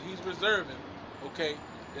men that he's reserving, okay,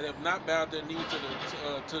 that have not bowed their knee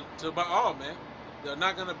to Baal, man. They're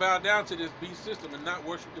not going to bow down to this beast system and not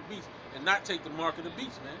worship the beast and not take the mark of the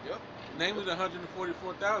beast, man. Yep. Namely the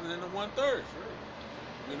 144,000 and the 1/3.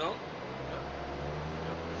 You know?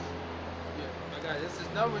 Yeah, I got it. This is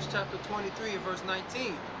Numbers chapter 23 and verse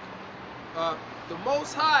 19. The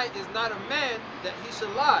Most High is not a man that he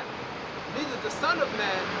should lie, neither the Son of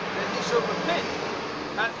Man that he should repent.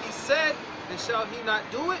 Hath he said, then shall he not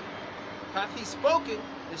do it? Hath he spoken,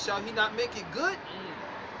 then shall he not make it good?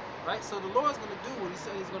 Right? So the Lord's going to do what he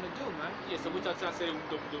said he's going to do, man. Yeah, so we trying to say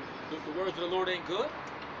the words of the Lord ain't good?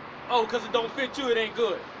 Oh, because it don't fit you, it ain't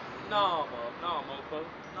good. No, motherfucker.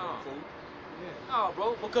 No. No,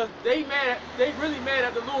 bro, because they really mad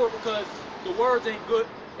at the Lord because the words ain't good.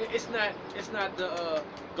 It's not the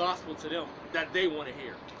gospel to them that they want to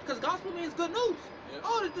hear. Because gospel means good news. Yeah.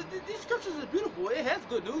 Oh, these scriptures is beautiful. It has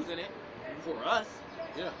good news in it for us.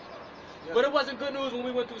 Yeah. But it wasn't good news when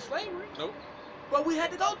we went through slavery. Nope. But we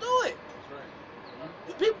had to go through it.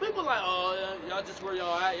 That's right. People like, oh, y'all just where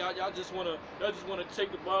y'all at. Y'all just wanna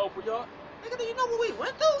take the ball for y'all. Nigga, do you know what we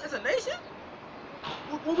went through as a nation?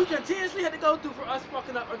 What we continuously had to go through for us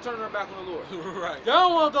fucking up and turning our back on the Lord. Right. Y'all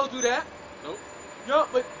don't want to go through that. Nope. Yeah,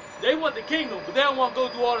 but they want the kingdom, but they don't want to go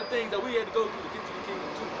through all the things that we had to go through to get to the kingdom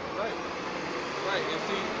too. Right. Right. And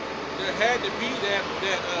see, there had to be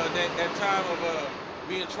that time of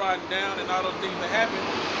being trodden down and all those things that happened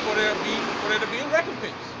for there to be a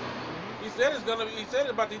recompense. He said it's gonna be. He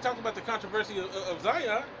talked about the controversy of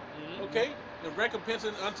Zion, okay, and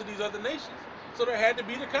recompensing unto these other nations. So there had to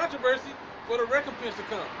be the controversy for the recompense to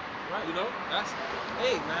come. Right. You know.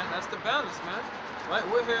 Hey man, that's the balance, man. Right,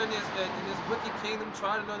 we're here in this wicked kingdom,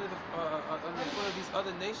 trying under the foot of these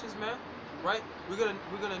other nations, man. Right, we're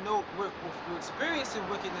gonna know we're experiencing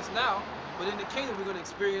wickedness now, but in the kingdom we're gonna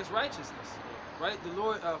experience righteousness. right? The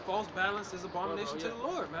Lord, false balance is abomination yeah. to the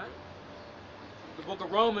Lord, man. The book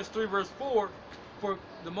of Romans 3 verse 4, for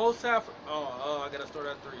the Most High. I gotta start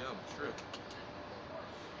at 3. I'm tripping.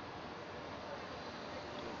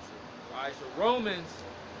 All right, so Romans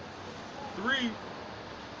 3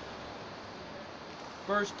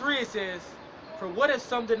 verse 3 it says, "For what if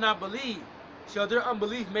some did not believe? Shall their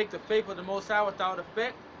unbelief make the faith of the Most High without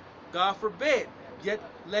effect? God forbid. Yet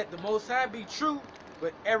let the Most High be true,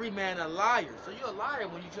 but every man a liar." So you're a liar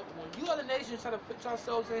when you other nations try to put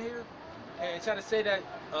yourselves in here and try to say that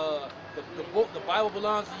the Bible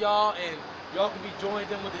belongs to y'all and y'all can be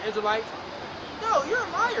joined in with the Israelites. No, you're a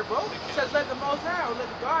liar, bro. It says let the Most High or let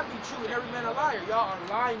the God be true and every man a liar. Y'all are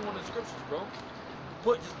lying on the scriptures, bro.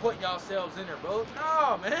 Just put yourselves in there, bro.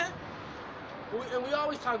 No, man. And we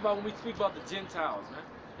always talk about when we speak about the Gentiles, man.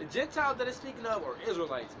 The Gentiles that it's speaking of are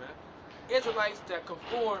Israelites, man. Israelites that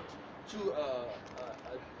conform to a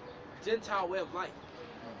Gentile way of life.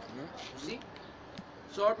 You see?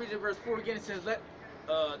 So I'll read it verse 4 again. It says, let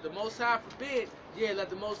the Most High forbid, let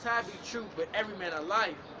the Most High be true, but every man a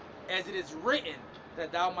liar, as it is written,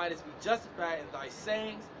 that thou mightest be justified in thy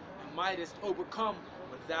sayings, and mightest overcome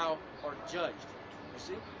when thou art judged. You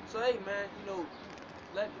see? So hey, man,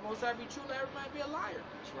 let the Most High be true, let every man be a liar.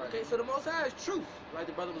 That's right. Okay, so the Most High is truth, like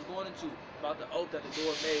the brother was going into about the oath that the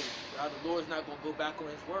Lord made. How the Lord's not going to go back on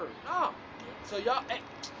His word. No. So y'all,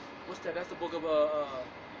 what's that? That's the book of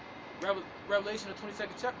Revelation, the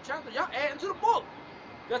 22nd chapter. Y'all adding to the book.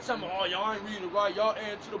 That's something. Oh, y'all ain't reading it right. Y'all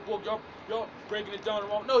adding to the book. Y'all breaking it down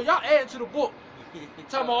wrong. No, y'all adding to the book.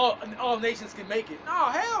 Talking about all nations can make it. No,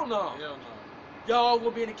 hell no. Hell no. Y'all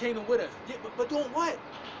will be in the kingdom with us. Yeah, but doing what?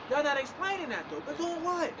 Y'all not explaining that though. But doing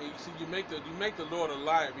what? And you see, you make the Lord a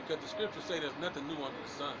liar because the scriptures say there's nothing new under the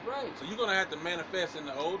sun. Right. So you're gonna have to manifest in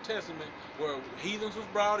the Old Testament where heathens was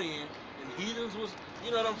brought in and heathens was,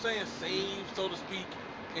 you know what I'm saying, saved, so to speak,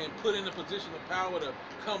 and put in a position of power to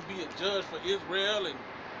come be a judge for Israel, and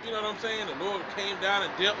you know what I'm saying. The Lord came down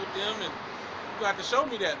and dealt with them, and you have to show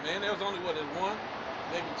me that, man. There was only there's one,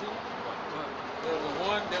 maybe two. There was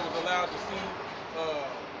one that was allowed to see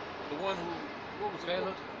the one who, what was it?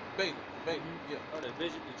 Balaam, yeah. Oh, the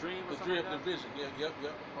vision, the dream, or The something dream, like the that? vision, yeah.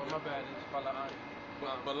 Oh, my bad. It's Balaam.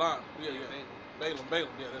 Balaam, yeah.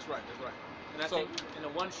 Balaam, yeah, that's right. And I think in the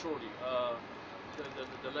one shorty,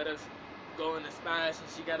 the let us go in the smash, and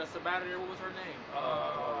she got us about there. What was her name?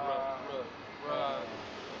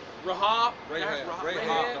 Rahab. Rahab the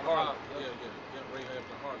Rahab. harlot. Yeah, Rahab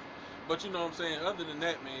the harlot. But you know what I'm saying? Other than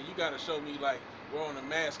that, man, you got to show me like we're on a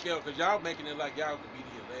mass scale, because y'all making it like y'all could be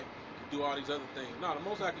the elect, do all these other things. No, the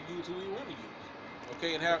Most High can use who He want to use.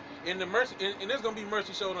 Okay, and the mercy, and there's gonna be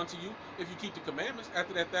mercy showed unto you if you keep the commandments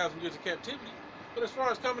after that 1,000 years of captivity. But as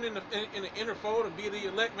far as coming in the inner fold and being the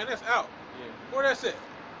elect, man, that's out. Yeah. Where that's at?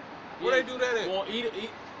 Where they do that at? Well,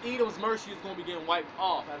 Edom's mercy is gonna be getting wiped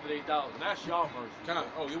off after they 1,000. That's y'all mercy.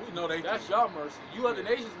 Oh yeah, we know they. That's y'all mercy. You other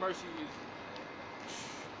nations' mercy is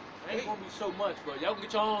ain't gonna be so much, but y'all can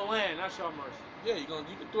get your own land. That's y'all mercy. Yeah, you're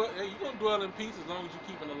gonna dwell in peace as long as you're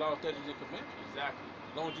keeping the law, statutes, and commandments. Exactly.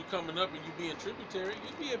 As long as you're coming up and you being tributary,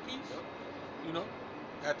 you be at peace. You know,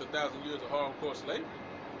 after 1,000 years of hardcore slavery.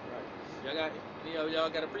 Right. Y'all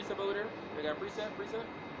got a precept over there? Y'all got a precept?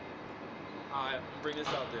 Alright, I'm gonna bring this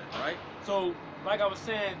out there, alright? So, like I was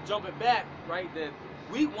saying, jumping back, right, that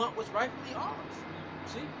we want what's rightfully ours.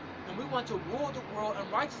 See? And we want to rule the world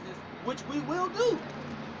in righteousness, which we will do.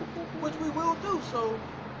 So, what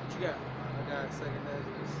you got? I got 2nd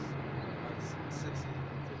Ezra 6.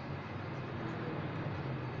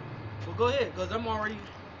 Well, go ahead, because I'm already...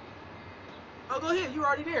 Oh, go ahead. You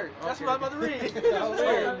already there. That's Okay. what I'm about to read.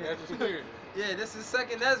 That's just weird. Yeah, this is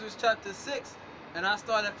 2nd Ezra chapter 6, and I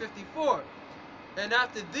start at 54. And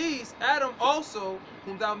after these, Adam also,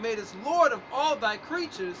 whom thou madest Lord of all thy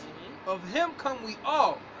creatures, of him come we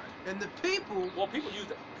all. And the people... Well, people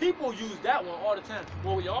use that one all the time.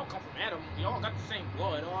 Well, we all come from Adam. We all got the same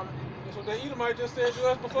blood. That's what that Edomite just said to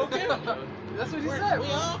us before Kevin. That's what he said. We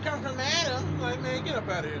all come from Adam. Like, man, get up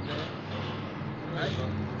out of here, man. Right?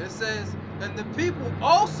 It says, and the people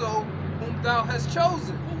also whom thou hast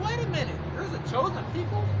chosen. Well, wait a minute. There's a chosen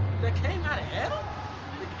people that came out of Adam?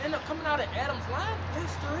 That end up coming out of Adam's line?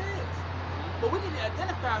 Yes, there is. But we need to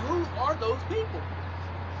identify who are those people.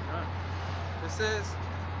 It says,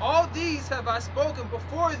 all these have I spoken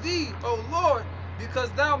before thee, O Lord,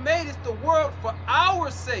 because thou madest the world for our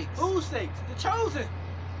sakes. Whose sakes? The chosen.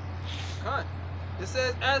 Cut. It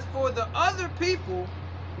says, as for the other people,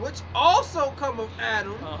 which also come of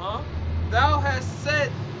Adam, thou hast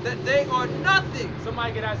said that they are nothing.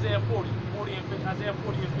 Somebody get Isaiah 40 and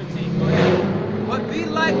 15. Go ahead. But be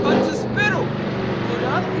like unto spittle, So the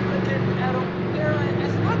other people that came to Adam, they're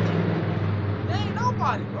as nothing. They ain't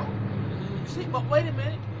nobody, bro. You see, but wait a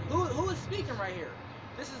minute. Who is speaking right here?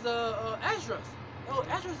 This is Ezra. Oh,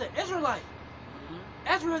 Ezra's an Israelite.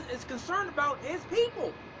 Ezra is concerned about his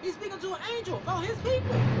people. He's speaking to an angel about his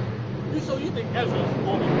people. So you think Ezra's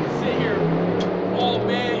going to sit here all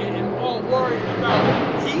mad and all worried about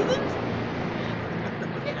heathens?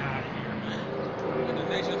 Get out of here, man. And the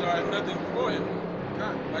nations are as nothing before him,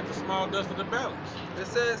 like the small dust of the balance. It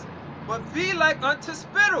says, but be like unto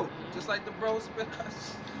spittle, just like the bro spit.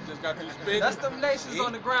 Just got through spitting. That's them nations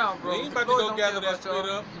on the ground, bro. He ain't about to Lord go don't gather care that about spit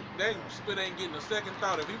y'all. up. That spit ain't getting a second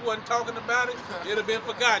thought. If he wasn't talking about it, it'd have been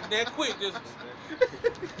forgotten that quick. Just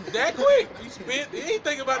that quick. He spit. He ain't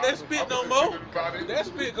thinking about that spit no more. That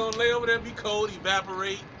spit gonna lay over there, be cold,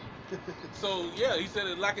 evaporate. So yeah, he said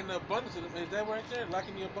it lacking the abundance of them. Is that right there?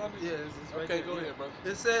 Lacking the abundance? Yeah, it's right Okay, there, go yeah. ahead, bro.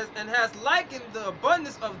 It says, and has likened the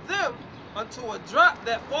abundance of them unto a drop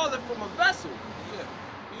that falleth from a vessel. Yeah,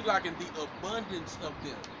 he lacking the abundance of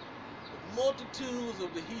them. The multitudes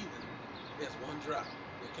of the heathen. There's one drop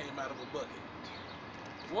that came out of a bucket.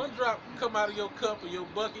 One drop come out of your cup or your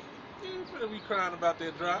bucket. You ain't finna be crying about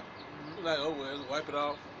that drop. You're like, oh well, wipe it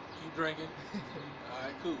off, keep drinking. All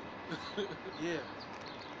right, cool. Yeah.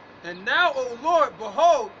 And now, O Lord,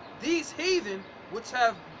 behold, these heathen which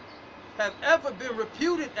have ever been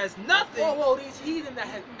reputed as nothing. Whoa, these heathen that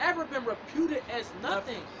have ever been reputed as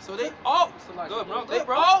nothing. So they all Good, bro. they've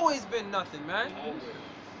always been nothing, man.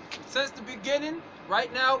 Since the beginning,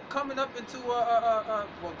 right now, coming up into well,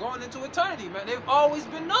 going into eternity, man. They've always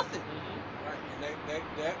been nothing. Right,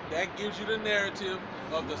 and that gives you the narrative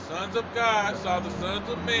of the sons of God saw the sons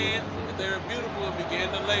of man, and they were beautiful and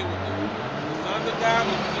began to lay with them. The sons of God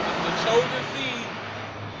was the chosen seed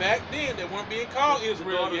back then that weren't being called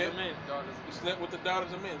Israel yet. You slept with the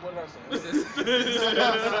daughters of men. What did I say?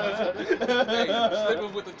 Hey,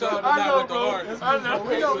 sleeping with the tongue, but not with the heart. I know.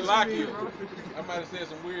 We know what you Lock mean, you. bro. I might have said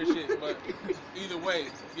some weird shit, but either way,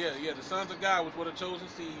 yeah, the sons of God was what a chosen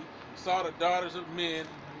seed saw the daughters of men,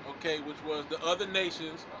 okay, which was the other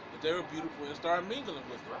nations, that they were beautiful and started mingling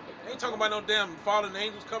with them. They ain't talking about no damn fallen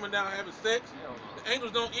angels coming down and having sex. The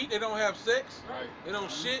angels don't eat, they don't have sex, they don't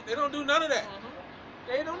shit, they don't do none of that.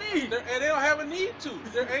 They don't need. And they don't have a need to.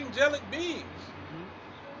 They're angelic beings.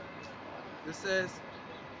 It says,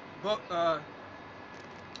 but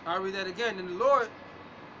I'll read that again. And the Lord,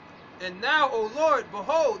 and now, O Lord,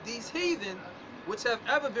 behold, these heathen, which have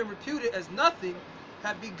ever been reputed as nothing,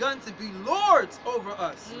 have begun to be lords over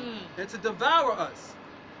us and to devour us.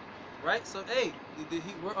 Right. So, hey,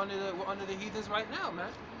 we're under the heathens right now,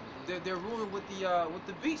 man. They're ruling with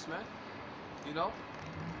the beast, man. You know,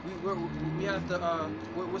 we have to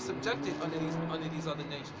we're subjected under these other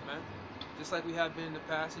nations, man. Just like we have been in the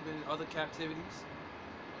past, we've been in other captivities.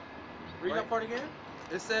 Read that part again.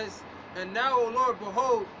 It says, and now, O Lord,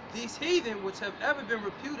 behold, these heathen which have ever been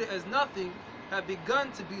reputed as nothing have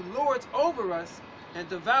begun to be lords over us and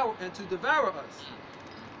to devour us.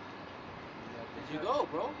 There you go,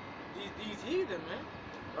 bro. These heathen, man,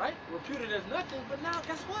 right? Reputed as nothing, but now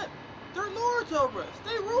guess what? They're lords over us.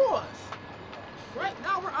 They rule us. Right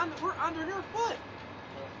now we're under their foot.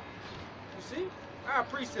 You see? All right,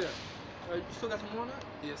 precept. You still got some more on that?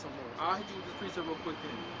 Yeah, some more. I'll hit you with this precept real quick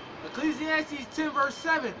then. Ecclesiastes 10 verse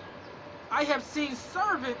 7. I have seen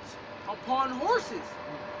servants upon horses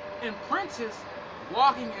and princes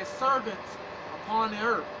walking as servants upon the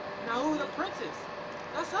earth. Now who are the princes?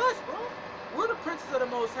 That's us, bro. We're the princes of the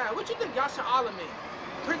Most High. What you think Yasha Allah mean?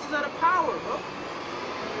 Princes of the power, bro.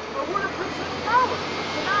 But we're the princes of the power.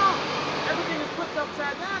 So now everything is flipped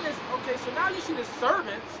upside down. Okay, so now you see the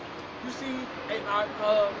servants. You see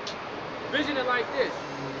vision it like this.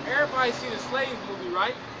 Everybody's seen a slave movie,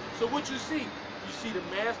 right? So what you see? You see the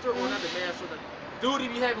master, or not the master, the dude he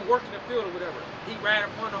be having work in the field or whatever. He ride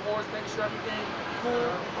upon the horse, making sure everything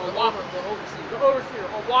cool, or walking the overseer,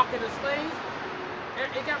 or walking the slaves.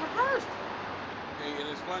 It got reversed. And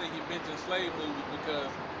it's funny he mentioned slave movies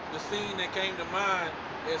because the scene that came to mind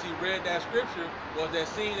as he read that scripture was that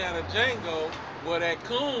scene out of Django where that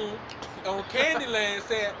coon on Candyland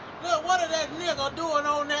said, "Look, what is that nigga doing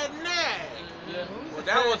on that nag?" Yeah. Well,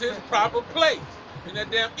 that was his proper place. And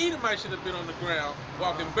that damn Edomite should have been on the ground,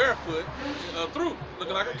 walking barefoot through,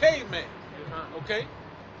 looking like a caveman. Okay?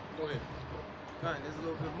 Go ahead. All right, there's a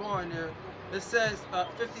little bit more in there. It says,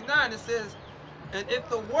 59, it says, and if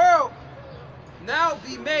the world now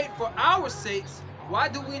be made for our sakes, why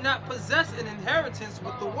do we not possess an inheritance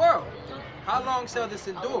with the world? How long shall this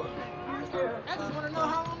endure? I just want to know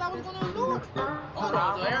how long that was going to endure. Hold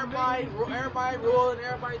on, so everybody ruling, everybody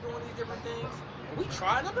doing these different things. We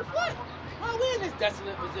trying under foot. Why are we in this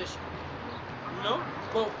desolate position? You know?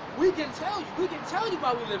 But we can tell you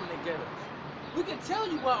why we live in the ghettos. We can tell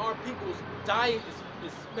you why our people's diet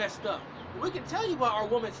is messed up. We can tell you why our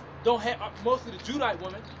women don't have, mostly the Judite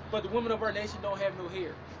women, but the women of our nation don't have no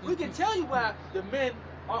hair. We can tell you why the men,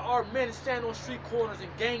 our men stand on street corners and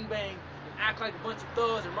gangbang and act like a bunch of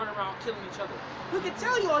thugs and run around killing each other. We can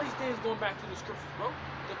tell you all these things going back to the scriptures, bro.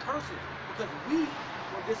 The curses, because we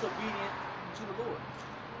were disobedient to the Lord.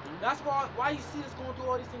 That's why you see us going through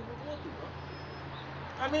all these things we're going through, bro.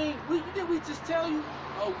 I mean, did we just tell you,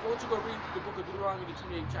 oh, why don't you go read the book of Deuteronomy, the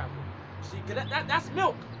 28th chapter? You see, cause that's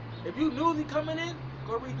milk. If you newly coming in,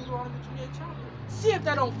 go read Deuteronomy, 28th chapter. See if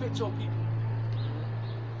that don't fit your people.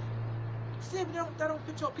 See if that don't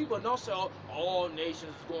fit your people. And don't say, oh, all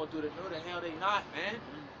nations is going through it. No, the hell they not, man.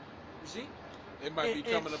 You see? It might be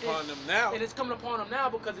coming upon them now. And it's coming upon them now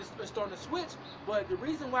because it's starting to switch. But the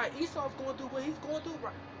reason why Esau's going through what he's going through,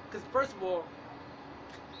 right? Because first of all,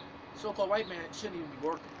 so-called white man shouldn't even be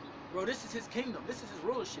working. Bro, this is his kingdom. This is his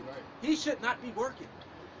rulership. Right. He should not be working.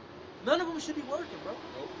 None of them should be working, bro.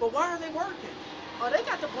 Nope. But why are they working? Oh, they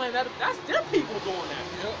got to blame that. That's their people doing that.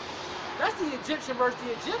 Yep. That's the Egyptian versus the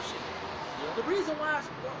Egyptian. Yep. The reason why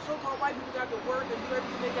so-called white people got to work and do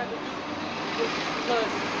everything they got to do is because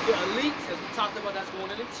the elites, as we talked about, that's going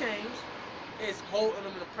in the change, is holding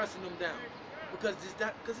them and oppressing them down. Because he's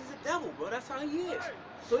a devil, bro. That's how he is.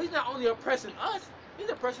 So he's not only oppressing us, he's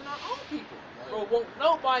oppressing our own people. Bro, won't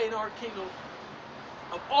nobody in our kingdom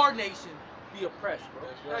of our nation be oppressed, bro.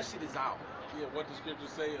 Right. That shit is out. Yeah, what the scriptures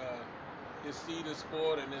say, his seed is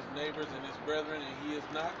spoiled and his neighbors and his brethren, and he is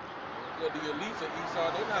not. Yeah, the elites of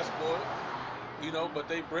Esau, they're not spoiled. You know, but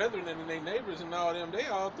they brethren and their neighbors and all them, they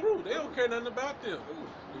all through. They don't care nothing about them.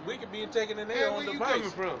 The wicked being taken in their own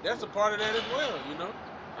device. That's a part of that as well, you know.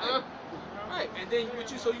 Right, and then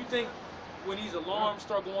so you think when these alarms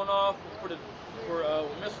start going off for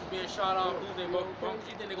missiles being shot off, you think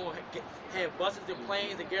they're gonna have buses and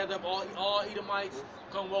planes and gather up all Edomites,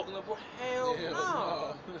 come walking up? Hell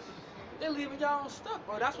no. They're leaving y'all stuck,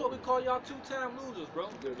 bro. That's what we call y'all two-time losers, bro.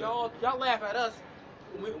 Y'all laugh at us.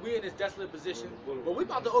 We in this desolate position, but we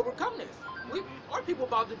about to overcome this. Our people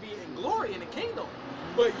about to be in glory in the kingdom.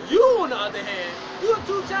 But you, on the other hand, you a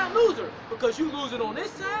two-time loser because you losing on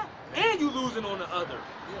this side and you losing on the other.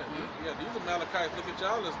 Yeah, these Amalekites look at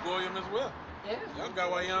y'all as Goyim as well. Yeah. Y'all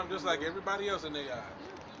Gawayam just like everybody else in their eyes.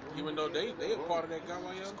 Even though they a part of that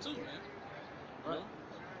Gawayam too, man. You know?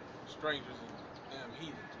 Strangers and damn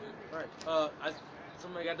heathens, man. Right.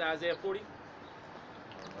 Somebody got the Isaiah 40?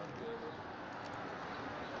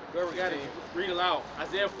 Whoever got it, read aloud.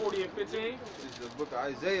 Isaiah 40 and 15. This is the book of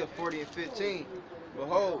Isaiah 40 and 15.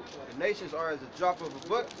 Behold, the nations are as a drop of a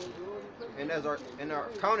bucket, and are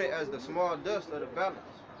counted as the small dust of the balance.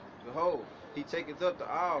 Behold, he taketh up the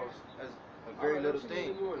isles as a very little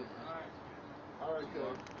thing.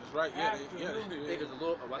 That's right, yeah. I think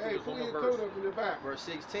it's one more verse. Verse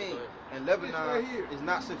 16. And Lebanon is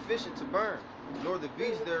not sufficient to burn, nor the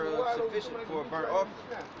beast thereof sufficient for a burnt offering.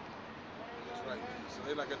 That's right, man. So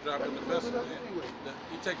they like a drop in the vessel, man.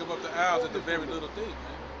 He take them up the aisles at the very little thing,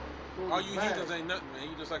 man. All you heathens ain't nothing, man.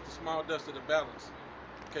 You just like the small dust of the balance.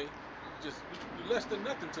 Okay? You're less than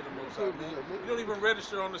nothing to the Most High, man. You don't even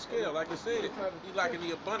register on the scale. Like I said, you like in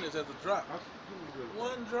the abundance as a drop.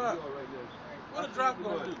 One drop. What a drop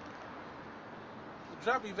gonna do? The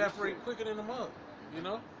drop evaporates quicker than the mud, you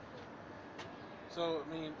know? So,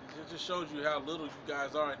 I mean, it just shows you how little you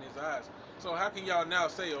guys are in his eyes. So how can y'all now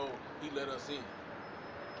say, oh, he let us in?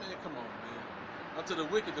 Man, come on, man. Unto the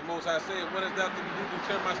wicked, the Most High said, what is thou to do to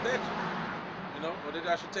turn my statute? You know, or that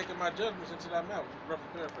I should take my judgments into thy mouth. Roughly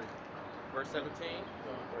paraphrase. Verse 17.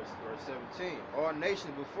 Verse 17. All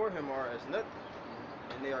nations before him are as nothing,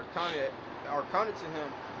 and they are counted to him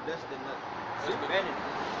less than nothing. Vanity.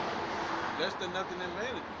 Less than nothing in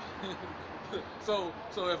vanity. So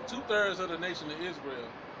if 2/3 of the nation of Israel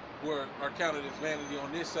are counted as vanity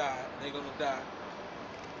on this side, they're gonna die.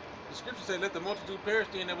 The scripture said, "Let the multitude perish,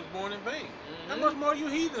 then that was born in vain." How much more you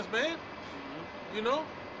heathens, man? You know,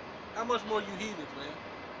 how much more you heathens, man?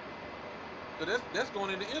 So that's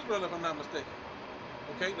going into Israel, if I'm not mistaken.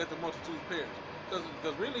 Okay, let the multitudes perish,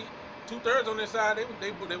 because really 2/3 on this side, they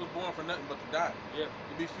was born for nothing but to die. Yeah,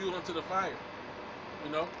 to be fueled into the fire.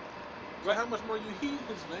 You know. So how much more you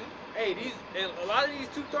heathens, man? Hey, a lot of these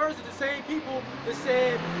 2/3 are the same people that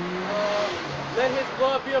said, "Let His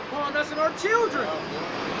blood be upon us and our children."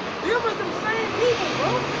 Them was them same people,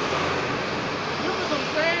 bro. Them was them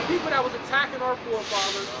same people that was attacking our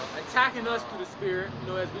forefathers, attacking us through the Spirit. You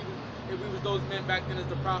know, as we was those men back then as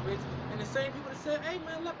the prophets, and the same people that said, "Hey,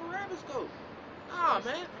 man, let Barabbas go. Ah,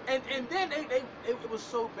 man. And then it was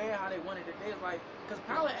so bad how they wanted it. They was like, because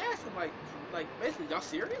Pilate asked him, like basically, y'all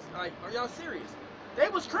serious? Like, are y'all serious? They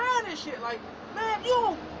was crying and shit. Like, man, you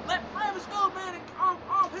don't let Barabbas go, man, and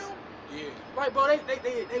off him. Yeah. Like, bro,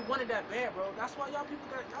 they wanted that bad, bro. That's why y'all people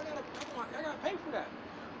y'all gotta pay for that.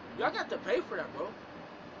 Y'all got to pay for that, bro.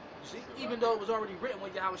 You see, even though it was already written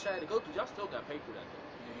when Yahweh had to go through, y'all still got to pay for that, though.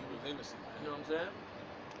 Yeah, he was innocent, man. You know what I'm saying?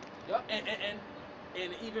 Yup.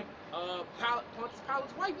 And even Pontius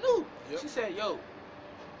Pilate's wife knew. Yep. She said, "Yo,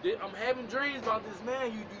 I'm having dreams about this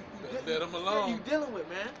man. You let him alone. You dealing with,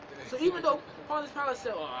 man." So even though Pontius Pilate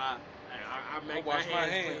said, "Oh, I make my wash my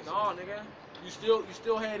hands clean," hands. no, nigga. You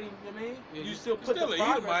still had him. You know what I mean? Yeah, you you still put still the a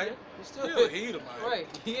progress Edomite. in. He's still Still a Edomite. right.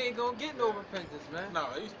 He ain't gonna get no repentance, man. No,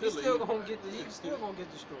 he's He's still still a gonna Edomite. get he's still gonna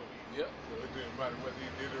get destroyed. Yep. So it didn't matter whether he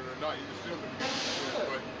did it or not. He was still gonna get it.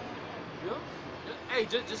 But Yeah. Hey,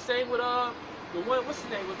 just same with the one, what's his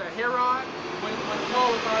name? Was that Herod? When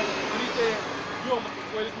Paul was like, when he said, "You almost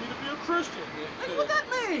persuaded me to be a Christian." Nigga, what that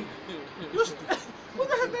mean? What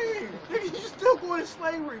that mean? Nigga, you still going to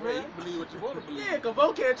slavery, Well, man. you believe what you want to believe. Yeah,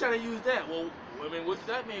 Cavo can't try to use that. Well, I mean, what does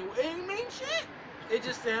that mean? It ain't mean shit. It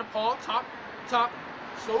just saying Paul talk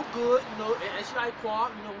so good, you know, and she like Paul,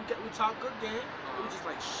 you know, we talk good game. It was just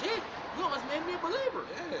like, shit, you almost made me a believer.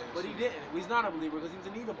 Yeah. But he didn't. He's not a believer because he was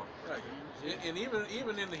an Edomite. Right. And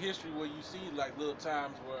even in the history where you see like little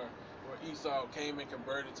times where Esau came and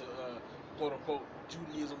converted to quote unquote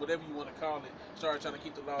Judaism, whatever you want to call it, started trying to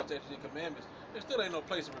keep the law, statutes, and commandments, there still ain't no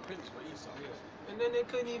place of repentance for Esau. Yeah. And then they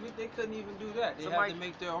couldn't even do that. They Somebody- had to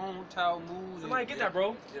make their own Talmud. Somebody get that,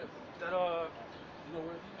 bro. Yeah. That You know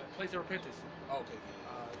where? place of repentance. Okay.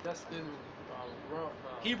 That's in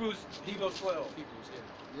Hebrews 12. Hebrews,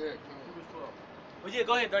 yeah. yeah, Hebrews 12. But yeah,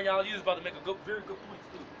 go ahead, Daniel. You was about to make a very good point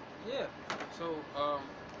too. Yeah. So,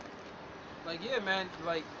 like, yeah, man,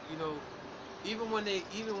 like, you know, even when they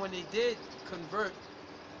did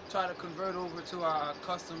try to convert over to our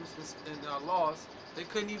customs and our laws, they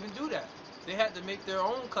couldn't even do that. They had to make their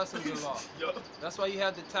own customs and laws. That's why you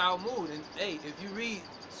have the Talmud. And hey, if you read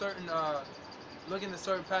certain, look into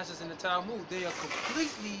certain passages in the Talmud, they are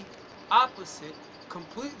completely opposite,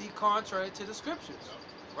 completely contrary to the scriptures.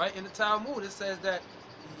 Right? In the Talmud, it says that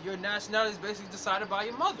your nationality is basically decided by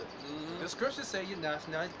your mother. Mm-hmm. The scriptures say your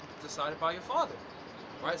nationality is decided by your father.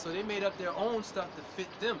 Right? So they made up their own stuff to fit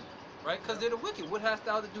them. Right? Because they're the wicked. What hast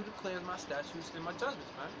thou to do to cleanse my statutes and my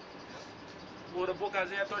judgments, man? Well, the book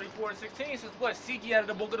Isaiah 34:16 says what? Seek ye out of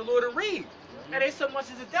the book of the Lord and read. And they so much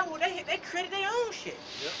as the devil, they created their own shit.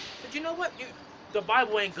 Yep. But you know what? The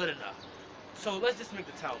Bible ain't good enough. So let's just make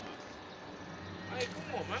the Talmud. Hey,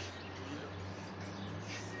 come on, man.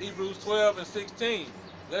 Hebrews 12:16.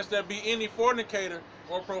 Lest there be any fornicator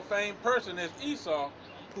or profane person as Esau,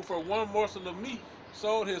 who for one morsel of meat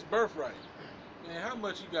sold his birthright. Man, how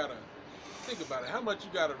much you gotta think about it? How much you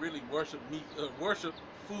gotta really worship meat, worship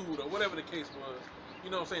food, or whatever the case was? You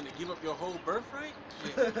know what I'm saying? To give up your whole birthright?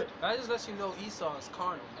 Yeah. That just lets you know Esau is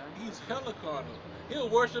carnal, man. He's hella carnal. He'll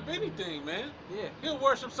worship anything, man. Yeah. He'll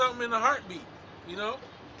worship something in a heartbeat. You know?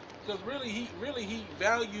 Because really he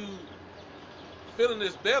valued filling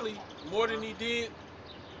his belly more than he did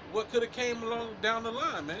what could have came along down the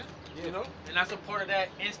line, man. Yeah. You know? And that's a part of that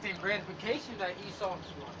instant gratification that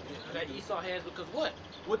Esau has, because what?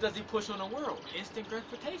 What does he push on the world? Instant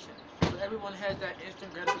gratification. So everyone has that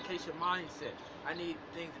instant gratification mindset. I need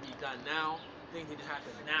things to be done now. Things need to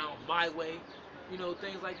happen now, my way. You know,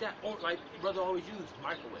 things like that. Or like brother always used,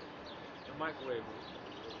 microwave. The microwave.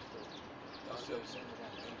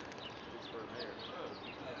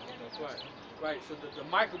 Right. So the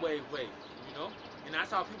microwave way, you know? And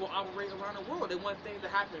that's how people operate around the world. They want things to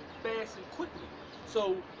happen fast and quickly.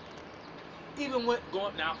 So even with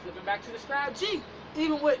flipping back to the scribe G,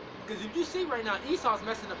 even with, because if you see right now, Esau's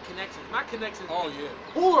messing up connections. My connections Oh yeah.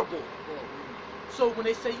 horrible. So when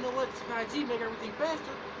they say, you know what, scribe G make everything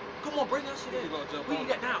faster, come on, bring that shit in. We gonna jump We on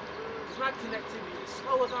need that now. Because my connectivity is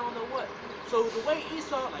slow as I don't know what. So the way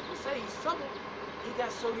Esau, like we say, he's subtle, he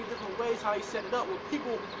got so many different ways how he set it up where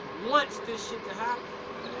people wants this shit to happen.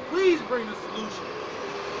 Please bring the solution.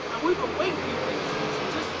 And we've been waiting for you to bring the solution.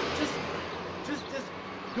 Just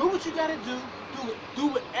do what you gotta do. Do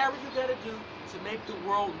whatever you gotta do to make the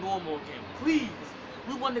world normal again. Please.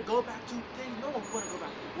 We want to go back to things normal. We want to go back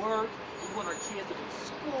to work. We want our kids to go to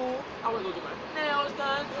school. I want to go get my nails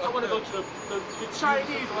done. I want to go to the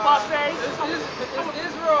Chinese buffet. Is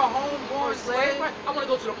Israel a homeborn slave? I want to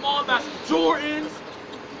go to the mall and buy some Jordans.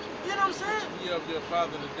 You know what I'm saying? He of your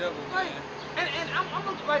father the devil, Right. man. And I'm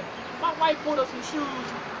looking like, my wife pulled up some shoes.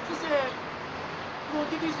 She said, "You want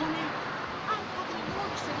to get these for me?" I'm fucking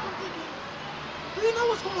ignoring this shit. I'm thinking, Do you know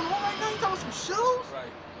what's going on right now? You talking some shoes?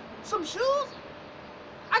 Right. Some shoes?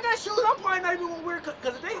 I got shoes I'm probably not even gonna wear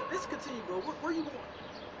because if this continue, bro, where you going?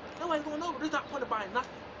 Nobody's going over. There's not point of buying nothing.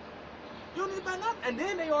 You don't need to buy nothing. And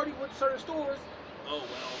then they already went to certain stores. Oh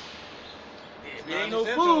well. If it ain't no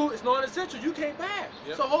food, it's non-essential. You can't buy it.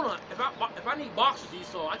 Yep. So hold on. If I need boxers,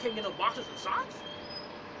 Esau, I can't get no boxers and socks.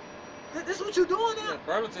 This is what you doing now? Yeah,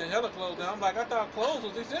 Burlington hella closed down. I'm like, I thought clothes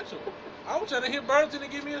was essential. I was trying to hit Burlington to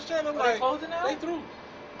give me a shirt. I'm Are like, they closing now? they through.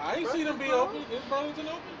 I ain't see them be Burlington open. Is Burlington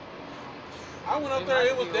open? I went up They there. might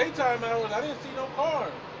It was be open. daytime hours. I didn't see no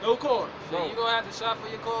cars. No cars. So Bro. you gonna have to shop for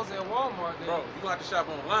your clothes at Walmart, then. Bro, you gonna have to shop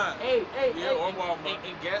online. Hey, Yeah, or Walmart.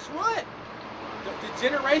 And guess what? The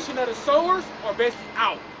generation of the sewers are basically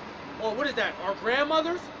out. Or what is that? Our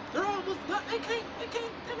grandmothers, they're almost not, they're not getting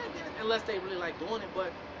it unless they really like doing it.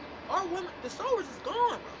 But our women, the sewers is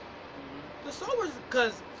gone, bro. The sewers,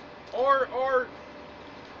 because our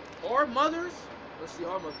mothers, let's see,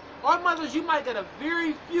 our mothers, you might get a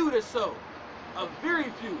very few to sew, a very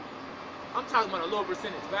few. I'm talking about a low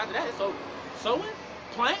percentage. But after that, it's over. Sewing,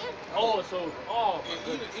 planting, oh, it's over. Oh, my And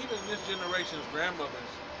goodness. even this generation's grandmothers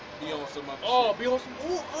be on some other Oh, shit. be on some.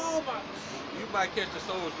 Oh my. You might catch the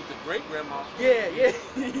sewers with the great grandma. Yeah.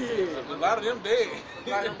 A lot of them dead.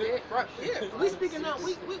 Right, yeah. We speaking now.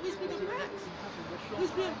 We speaking facts. We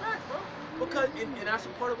speaking facts, bro. Because and that's a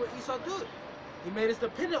part of what Esau did. He made us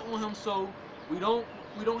dependent on him, so we don't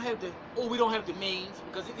have the means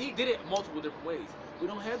because he did it multiple different ways. We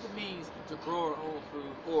don't have the means to grow our own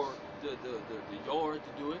food or the yard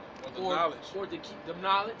to do it, Or the knowledge. or to keep the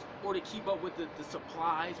knowledge, or to keep up with the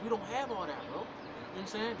supplies. We don't have all that, bro. You know what I'm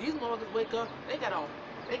saying? These motherfuckers wake up, they got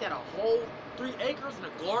a whole 3 acres and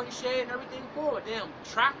a garden shed and everything for a damn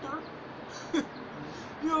tractor. You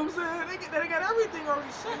know what I'm saying? They got everything already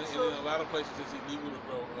set. And So in a lot of places, it's illegal to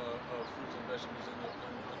grow fruits and vegetables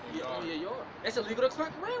in your yard. in your yard. It's illegal to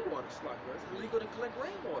collect rainwater, Slock, bro. It's illegal to collect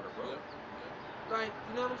rainwater, bro. Yep. Like,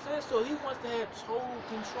 you know what I'm saying? So he wants to have total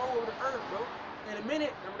control of the earth, bro. In a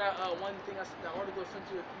minute, remember that one thing that article I sent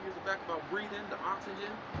you a few years back about breathing, the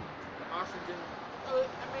oxygen? The oxygen. I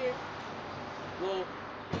mean, well,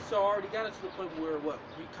 Esau already got us to the point where,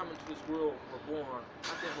 we come into this world, we're born,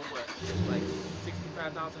 I think we're like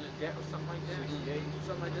 65,000 in debt or something like that? 68.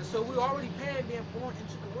 Something like that. So we're already paying being born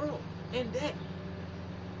into the world in debt.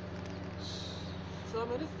 So I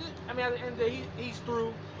mean, at the end of the day, he's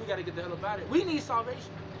through. We got to get the hell up out of it. We need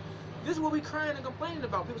salvation. This is what we crying and complaining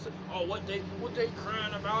about. People say, "Oh, what they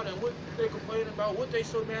crying about and what they complaining about, what they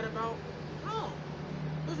so mad about." No,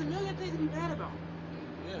 there's a million things to be mad about.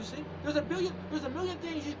 Yeah. You see, there's a million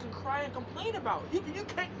things you can cry and complain about. You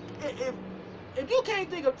can't if you can't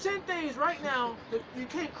think of 10 things right now that you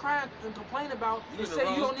can't cry and complain about, You and in the say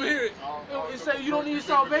wrong you don't spirit. need, and say you don't need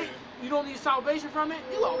salvation. You don't need salvation from it.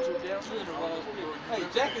 You out your damn You in the spirit. wrong spirit.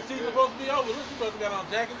 Hey, jacket season supposed to be over. Look, you supposed to got on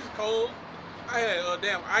jacket. It's cold. I had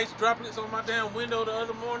damn ice droplets on my damn window the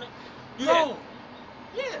other morning. You Yeah. know,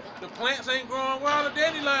 Yeah. the plants ain't growing. Where all the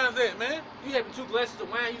dandelions at, man? You having 2 glasses of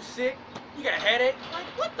wine, you sick, you got a headache. Like,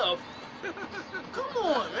 what the come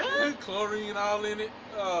on, man. Chlorine all in it.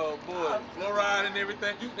 Oh boy, fluoride and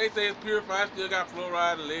everything. They say it's purified, still got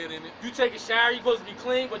fluoride and lead in it. You take a shower, you're supposed to be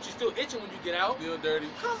clean, but you're still itching when you get out. Still dirty.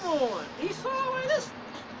 Come on. Esau, like this.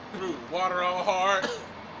 Through water all hard.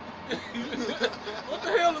 What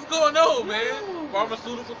the hell is going on, man?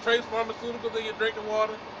 Pharmaceutical, trace pharmaceuticals in your drinking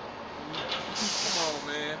water. Come on,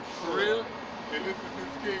 man. For real? And this is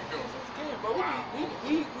his kingdom. Damn, bro,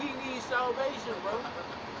 we need salvation, bro.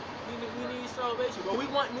 We need salvation, bro. We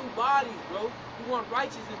want new bodies, bro. We want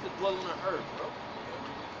righteousness to dwell on the earth, bro.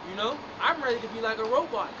 You know? I'm ready to be like a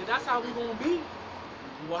robot, because that's how we going to be.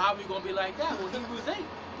 Well, how we going to be like that? Well, Hebrews 8.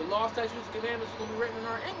 The law, statutes, and commandments are going to be written in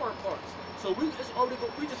our inward parts. So we just going to be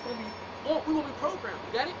programmed.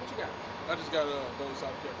 You got it? What you got? I just got those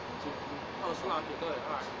out there too. Oh, Slocky, go ahead.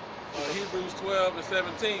 All right. Hebrews 12 and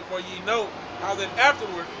 17. For ye know how that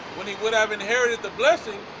afterward, when he would have inherited the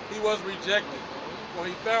blessing, he was rejected. For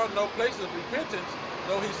he found no place of repentance,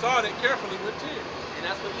 though he sought it carefully with tears. And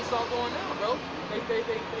that's what Esau going now, bro. They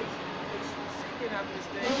seeking after this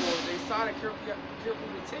thing, or they sought it carefully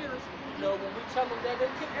with tears. You know, when we tell them that ain't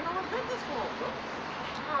no repentance for them, bro.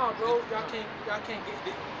 Nah, bro, y'all can't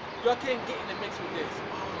get in the mix with this.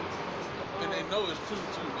 And they know it's true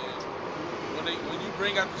too, man. When you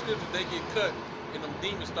bring out the scriptures, they get cut, and them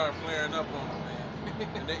demons start flaring up on them,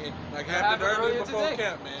 man. And like happened earlier before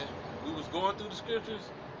camp, man. We was going through the scriptures.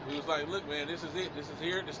 We was like, look, man, this is it. This is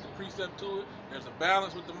here. This is the precept to it. There's a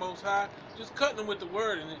balance with the Most High. Just cutting them with the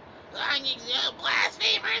word, and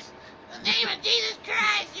Blasphemers! In the name of Jesus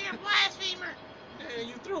Christ, you're a blasphemer! and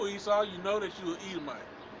you through Esau. You know that you an Edomite.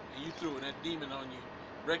 and you threw it, that demon on you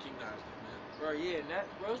recognized it, man. Bro, yeah, and that,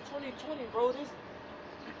 bro, it's 2020, bro. This,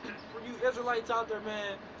 for you Israelites out there,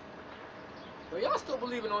 man, bro, y'all still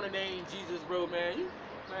believing on the name Jesus, bro, man. You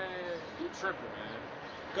tripping, man.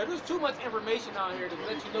 Because there's too much information out here to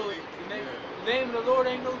let you know the name of the Lord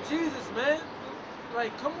ain't no Jesus, man.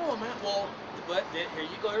 Like, come on, man. Well, but then here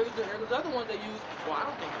you go. Here's the other one they use. Well, I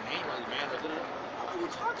don't think the name really matters. What are you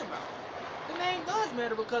talking about? The name does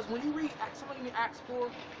matter because when you read somebody in Acts 4,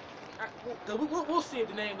 we'll see if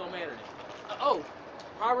the name don't matter then.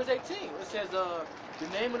 Proverbs 18. It says, the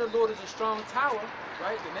name of the Lord is a strong tower,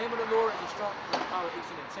 right? The name of the Lord is a strong, Proverbs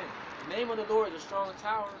 18 and 10. The name of the Lord is a strong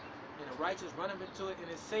tower, and the righteous run up into it, and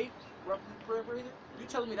it's safe. You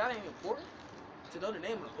telling me that ain't important? To know the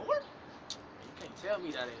name of the Lord? You can't tell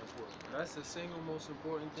me that ain't important. That's the single most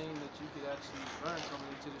important thing that you could actually learn coming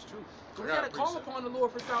into this truth. We gotta call upon the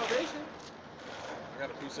Lord for salvation. I got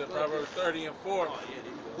a precept, Proverbs 30 and 4.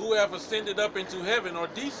 Who have ascended up into heaven or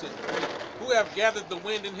descended? Who have gathered the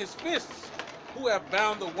wind in his fists? Who have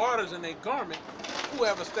bound the waters in a garment? Who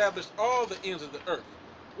have established all the ends of the earth?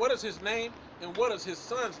 What is his name, and what is his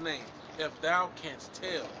son's name, if thou canst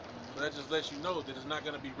tell? So that just lets you know that it's not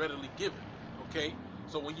going to be readily given. Okay?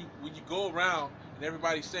 So when you go around and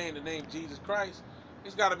everybody's saying the name Jesus Christ,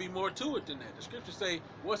 it's got to be more to it than that. The scriptures say,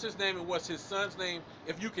 what's his name and what's his son's name,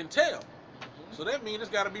 if you can tell. So that means it's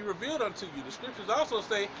got to be revealed unto you. The scriptures also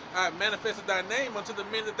say, I have manifested thy name unto the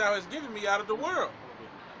men that thou hast given me out of the world.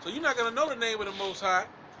 So you're not going to know the name of the Most High,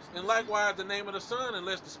 and likewise the name of the Son,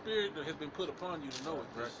 unless the Spirit has been put upon you to know it.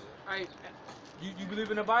 Right? You believe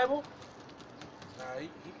in the Bible? Nah, he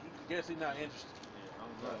guess he's not interested.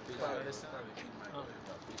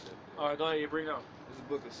 All right, go ahead. Bring it out. This is the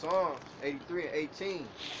book of Psalms 83 and 18.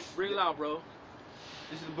 Bring it out, bro.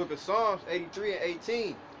 This is the book of Psalms 83 and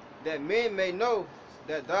 18. That men may know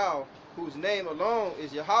that thou, whose name alone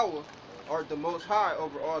is Yahweh, art the most high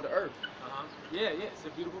over all the earth. Yeah, it's a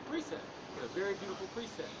beautiful precept. It's a very beautiful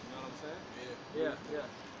precept. You know what I'm saying? Yeah.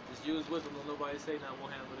 Just use wisdom. Don't nobody say nothing.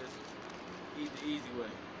 We'll handle this the easy way.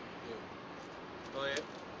 Yeah. Go ahead.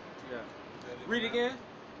 Yeah. Read again.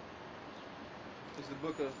 This is the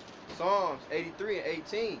book of Psalms 83 and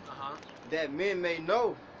 18. That men may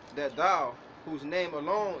know that thou, whose name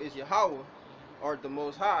alone is Yahweh, art the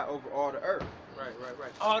most high over all the earth. Right.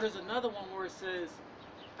 Oh, there's another one where it says,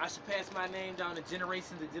 I should pass my name down to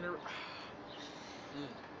generation to generation.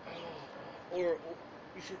 Or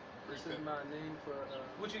you should. This is my name for.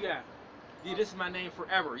 What you got? Yeah, this is my name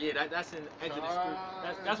forever. Yeah, that's in Exodus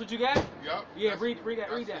 3. That's what you got? Yep. Yeah, read that.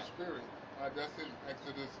 That's the spirit. That's in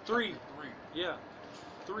Exodus 3. 3. Yeah.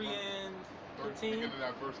 3 and 15. Beginning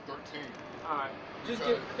at verse 13. All right. Just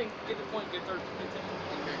get the point. Get 13, 15.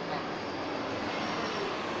 Okay, come.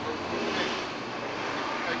 Verse 15.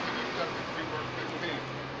 Exodus chapter 3, verse 15.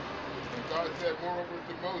 And God said moreover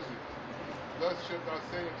to Moses, thus shalt thou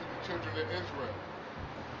say unto the children of Israel,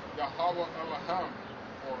 Yahweh Elohim,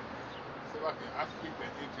 or Salaki, I speak the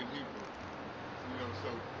ancient Hebrew. You know, so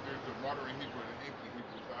there's the modern Hebrew and the ancient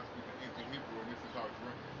Hebrew, so I speak the ancient Hebrew, and this is how it's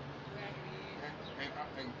written.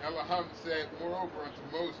 And Elohim said moreover unto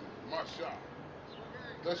Moses, Mashah,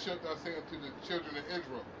 thus shalt thou say unto the children of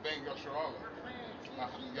Israel, Ben Yasharallah,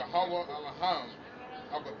 Yahweh Elohim,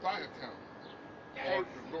 Abathiakim, or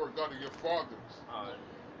the Lord God of your fathers.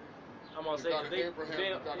 I'm gonna the say God of Abraham,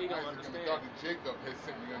 the God of they don't Isaac, and the understand. God of Jacob has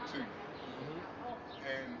sent me unto you.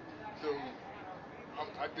 And so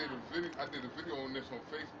I did a video on this on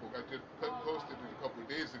Facebook. I just posted it a couple of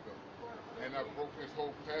days ago, and I broke this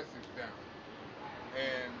whole passage down.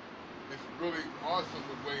 And it's really awesome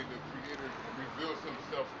the way the Creator reveals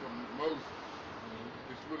Himself to Moses.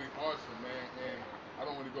 It's really awesome, man. And I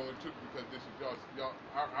don't want to go into it because this is y'all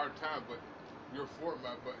our time, but your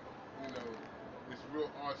format. But you know, it's real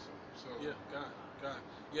awesome. So yeah, God.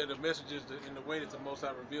 Yeah, the messages in the way that the Most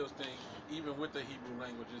High reveals things, even with the Hebrew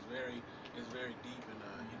language, is very deep, and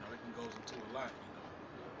you know, it goes into a lot.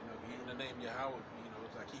 You know, in the name Yahweh, you know,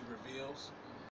 it's like He reveals.